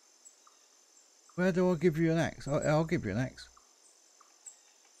 Where do I give you an axe? I'll give you an axe.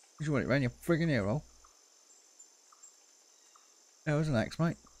 You just want it round your friggin' ear roll. Oh, there's an axe,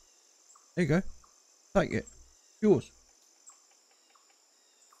 mate. There you go. Take it. Yours.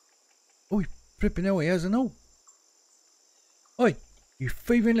 Oh, flipping hell, he has an all. Oi, you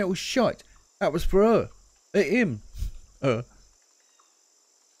thieving little shite. That was for her. Him.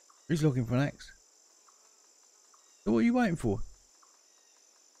 He's looking for an axe. So what are you waiting for?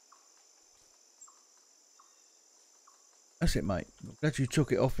 That's it, mate. I'm glad you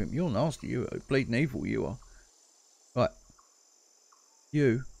took it off him. You're nasty, you are. Bleeding evil, you are. Right.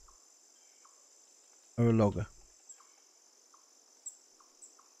 You are a logger.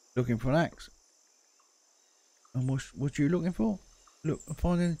 Looking for an axe. And what you looking for? Look, I'm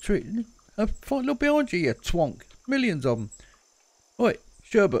finding a tree. Look behind you, you twonk. Millions of them. Oi,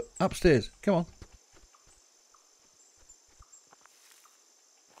 Sherbet, upstairs. Come on.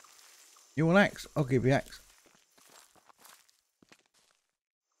 You want axe? I'll give you axe.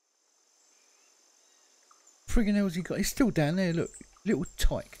 Friggin' hell's he got? He's still down there, look. Little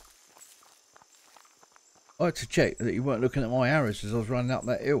tyke. I had to check that you weren't looking at my arrows as I was running up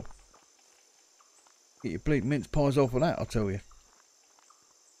that hill. Get your bleeding mince pies off of that, I'll tell you.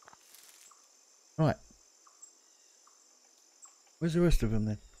 Right. Where's the rest of them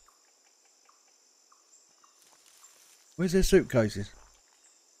then? Where's their suitcases?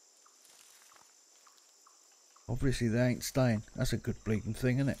 Obviously they ain't staying. That's a good bleeding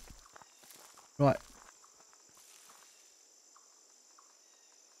thing, isn't it? Right.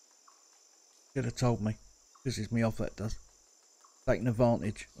 Should have told me. Pisses me off, that does. Taking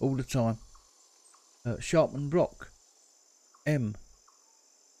advantage all the time. Sharpened rock. M.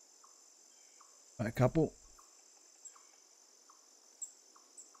 Right, a couple.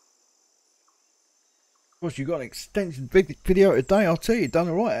 Of course, you got an extensive video today. I'll tell you, done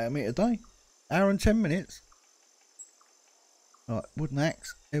alright out of me today. Hour and 10 minutes. Right, wooden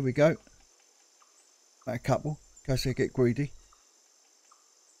axe. Here we go. Right, a couple. In case they get greedy.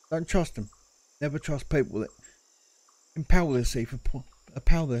 Don't trust them. Never trust people that impale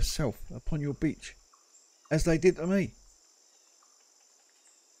themselves upon your beach, as they did to me.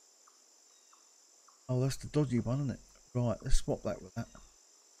 Oh, that's the dodgy one, isn't it? Right, let's swap that with that.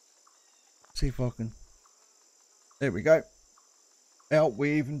 See if I can. There we go. Now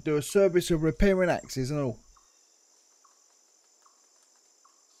we even do a service of repairing axes and all.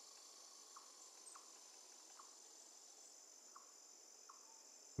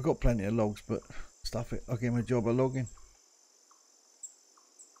 We've got plenty of logs, but stuff it. I'll give him a job of logging.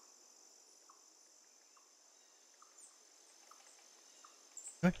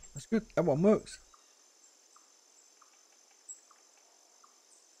 Okay, that's good. That one works.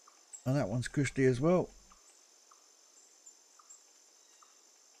 And that one's cushy as well.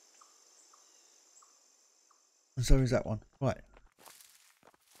 And so is that one. Right.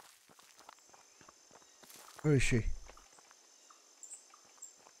 Where is she?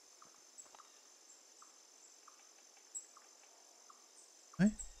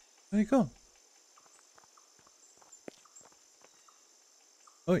 Hey, where you gone?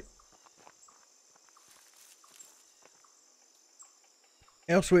 Oi.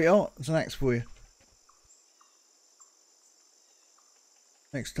 How sweetheart, there's an axe for you.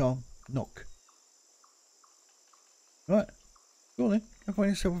 Next time, knock. Right, go on then. Go find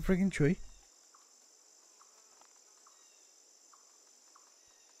yourself a frigging tree.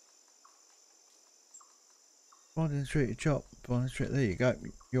 Finding a tree to chop. Find a tree. There you go.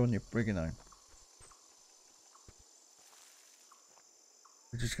 You're on your frigging own.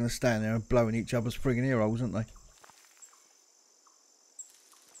 They're just going to stand there and blowing each other's frigging ear holes, aren't they?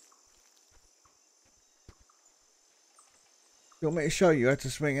 You want me to show you how to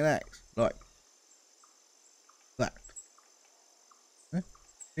swing an axe? Like that. Yeah?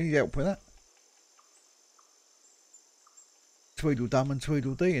 You need help with that? Tweedledum and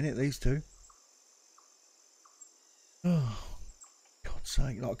Tweedledee, innit, these two? Oh, God's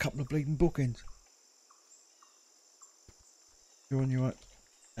sake, like a couple of bleeding bookends. You're on your own.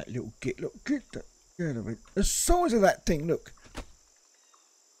 That little git, look, get out of it. The size of that thing, look.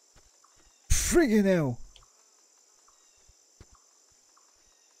 Friggin' hell.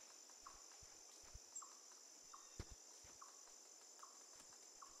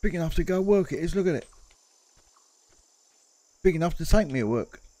 Big enough to go work it is, look at it. Big enough to take me at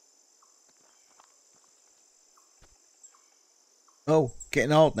work. Oh,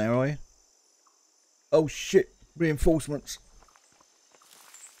 getting hard now, are you? Oh shit, reinforcements.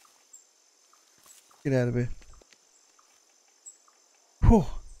 Get out of here. Whew.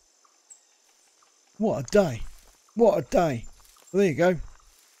 What a day. What a day. Well, there you go.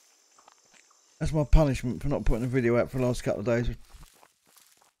 That's my punishment for not putting a video out for the last couple of days.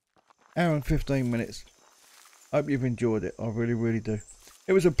 Hour and 15 minutes. Hope you've enjoyed it. I really, really do.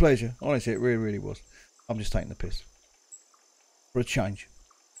 It was a pleasure. Honestly, it really, really was. I'm just taking the piss. For a change.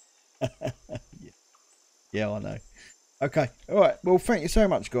 Yeah, I know. Okay. Alright. Well, thank you so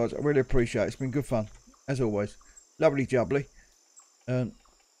much, guys. I really appreciate it. It's been good fun. As always. Lovely jubbly. Even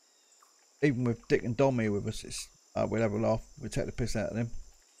with Dick and Dom here with us, it's, we'll have a laugh. We'll take the piss out of them.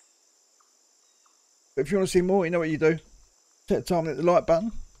 But if you want to see more, you know what you do. Take the time and hit the like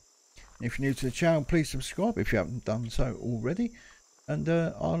button. If you're new to the channel, please subscribe if you haven't done so already. And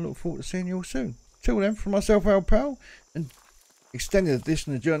I look forward to seeing you all soon. Till then, from myself, Al Powell, and extended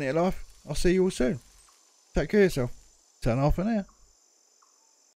edition of Journey of Life, I'll see you all soon. Take care of yourself. Turn off for now.